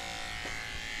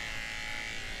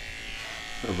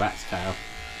 Got a rat's tail.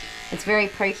 It's very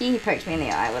pokey. He poked me in the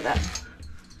eye with it.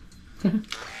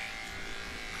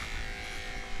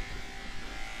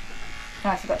 Oh,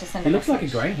 I forgot to send He a looks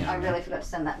message. like a greyhound. I really forgot to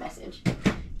send that message.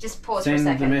 Just pause Send for a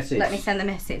the second. message. Let me send the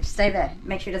message. Stay there.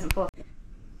 Make sure it doesn't pause.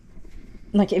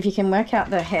 Like, if you can work out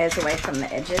the hairs away from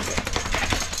the edges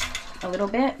a little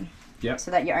bit. Yep.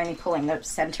 So that you're only pulling the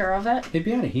center of it. He'd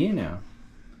be able to hear now.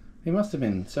 He must have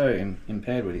been so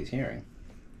impaired with his hearing.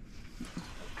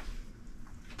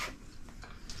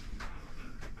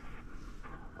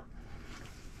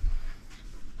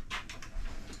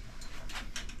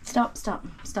 Stop, stop,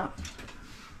 stop.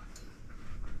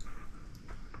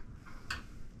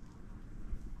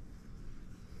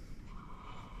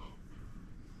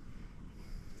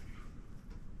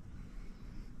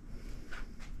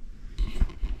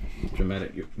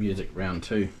 Dramatic music round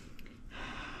 2.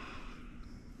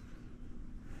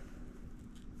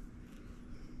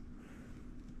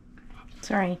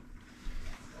 Sorry.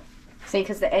 See,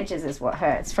 because the edges is what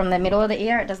hurts. From the middle of the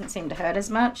ear, it doesn't seem to hurt as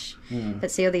much.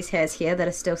 But see all these hairs here that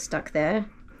are still stuck there?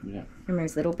 Yeah.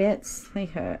 Removes little bits. They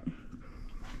hurt.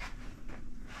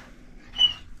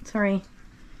 Sorry.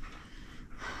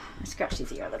 I scratched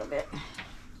his ear a little bit.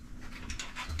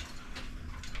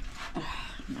 Ugh,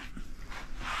 no.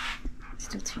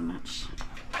 Still too much.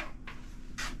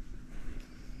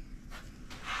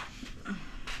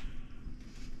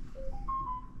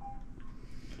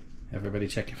 Everybody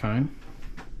check your phone.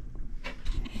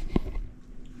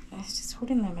 It's just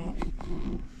holding there, mate.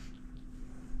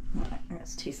 No,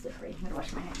 it's too slippery. I'm gonna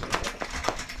wash my hands real quick.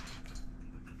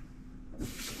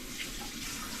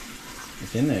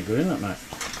 It's in there, good, isn't it, mate?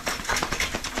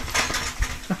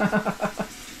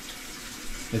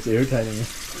 It's irritating you.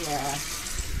 Yeah.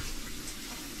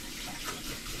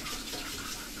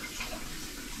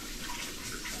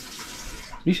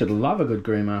 You should love a good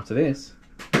groom after this.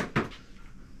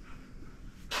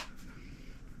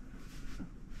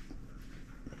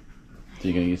 So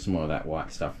you're going to use some more of that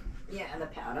white stuff. Yeah, and the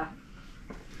powder.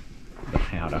 The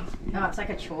powder. No, it's like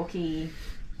a chalky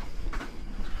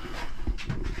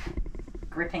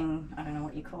gripping, I don't know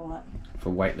what you call it.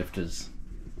 For weightlifters.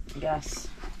 Yes.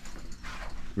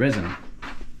 Resin.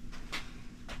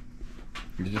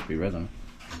 It'd just be resin.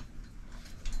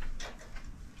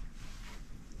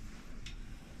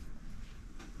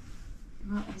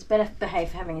 Well, he's better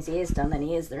behaved for having his ears done than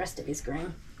he is the rest of his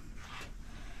groom.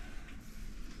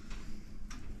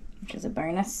 Which is a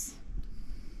bonus.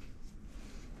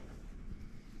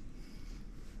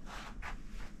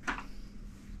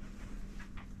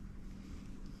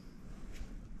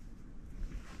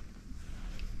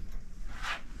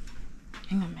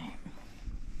 Hang on, mate.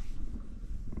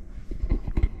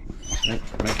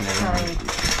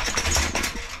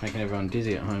 Making everyone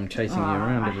dizzy at home, chasing you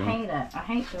around. I hate it. I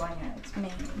hate doing it. It's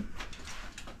mean.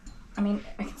 I mean,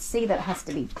 I can see that it has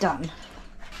to be done.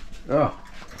 Oh.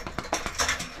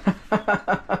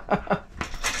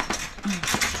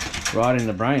 Right in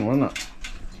the brain, wasn't it?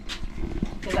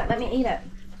 Good luck, let me eat it.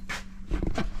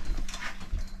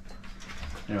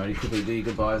 Anyway, you could do your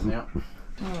goodbyes now.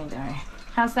 There we go.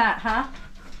 How's that, huh?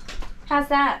 How's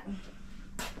that?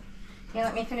 You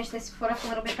let me finish this foot off a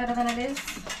little bit better than it is?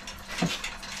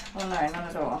 Oh no, not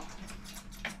at all.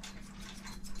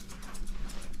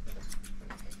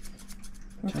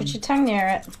 Put your tongue near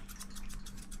it.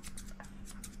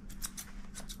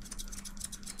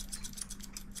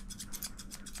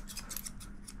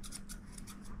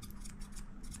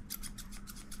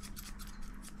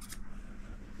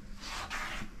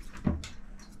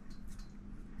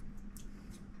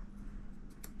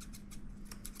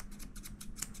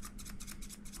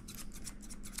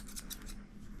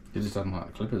 He just doesn't like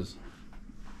the clippers.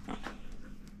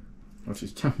 What's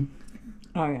his tongue?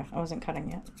 Oh yeah, I wasn't cutting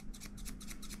yet.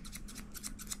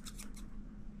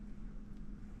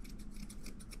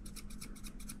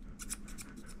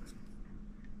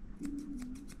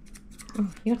 Ooh,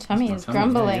 your tummy is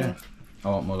grumbling. Yeah. I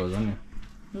want more lasagna.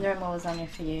 No more lasagna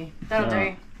for you. That'll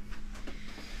Yeah. do.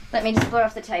 Let me just blow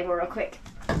off the table real quick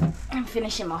and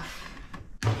finish him off.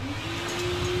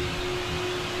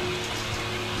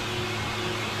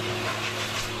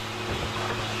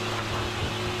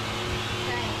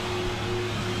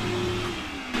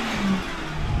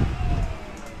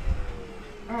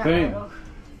 Boom.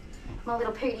 My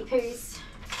little pooty poos.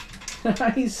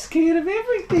 He's scared of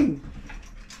everything.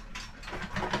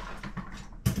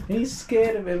 He's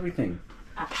scared of everything.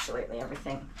 Absolutely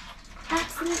everything.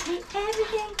 Absolutely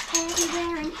everything,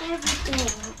 everywhere and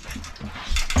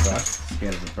everything. Brush.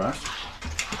 Scared of the brush.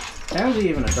 How is he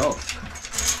even a dog?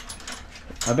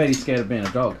 I bet he's scared of being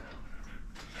a dog.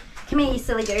 Come here, you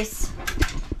silly goose.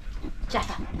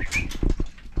 Jaffa.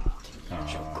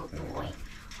 Oh, Good boy.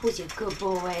 Who's your good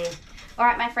boy?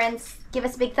 Alright, my friends, give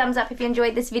us a big thumbs up if you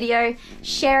enjoyed this video.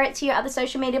 Share it to your other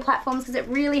social media platforms because it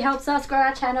really helps us grow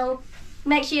our channel.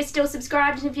 Make sure you're still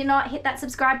subscribed, and if you're not, hit that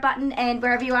subscribe button, and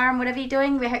wherever you are and whatever you're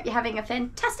doing, we hope you're having a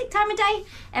fantastic time of day,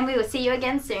 and we will see you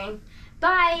again soon.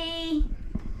 Bye!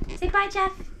 Say bye,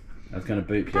 Jeff. I was going to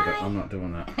boop you, but Bye. I'm not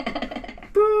doing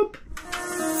that. Boop!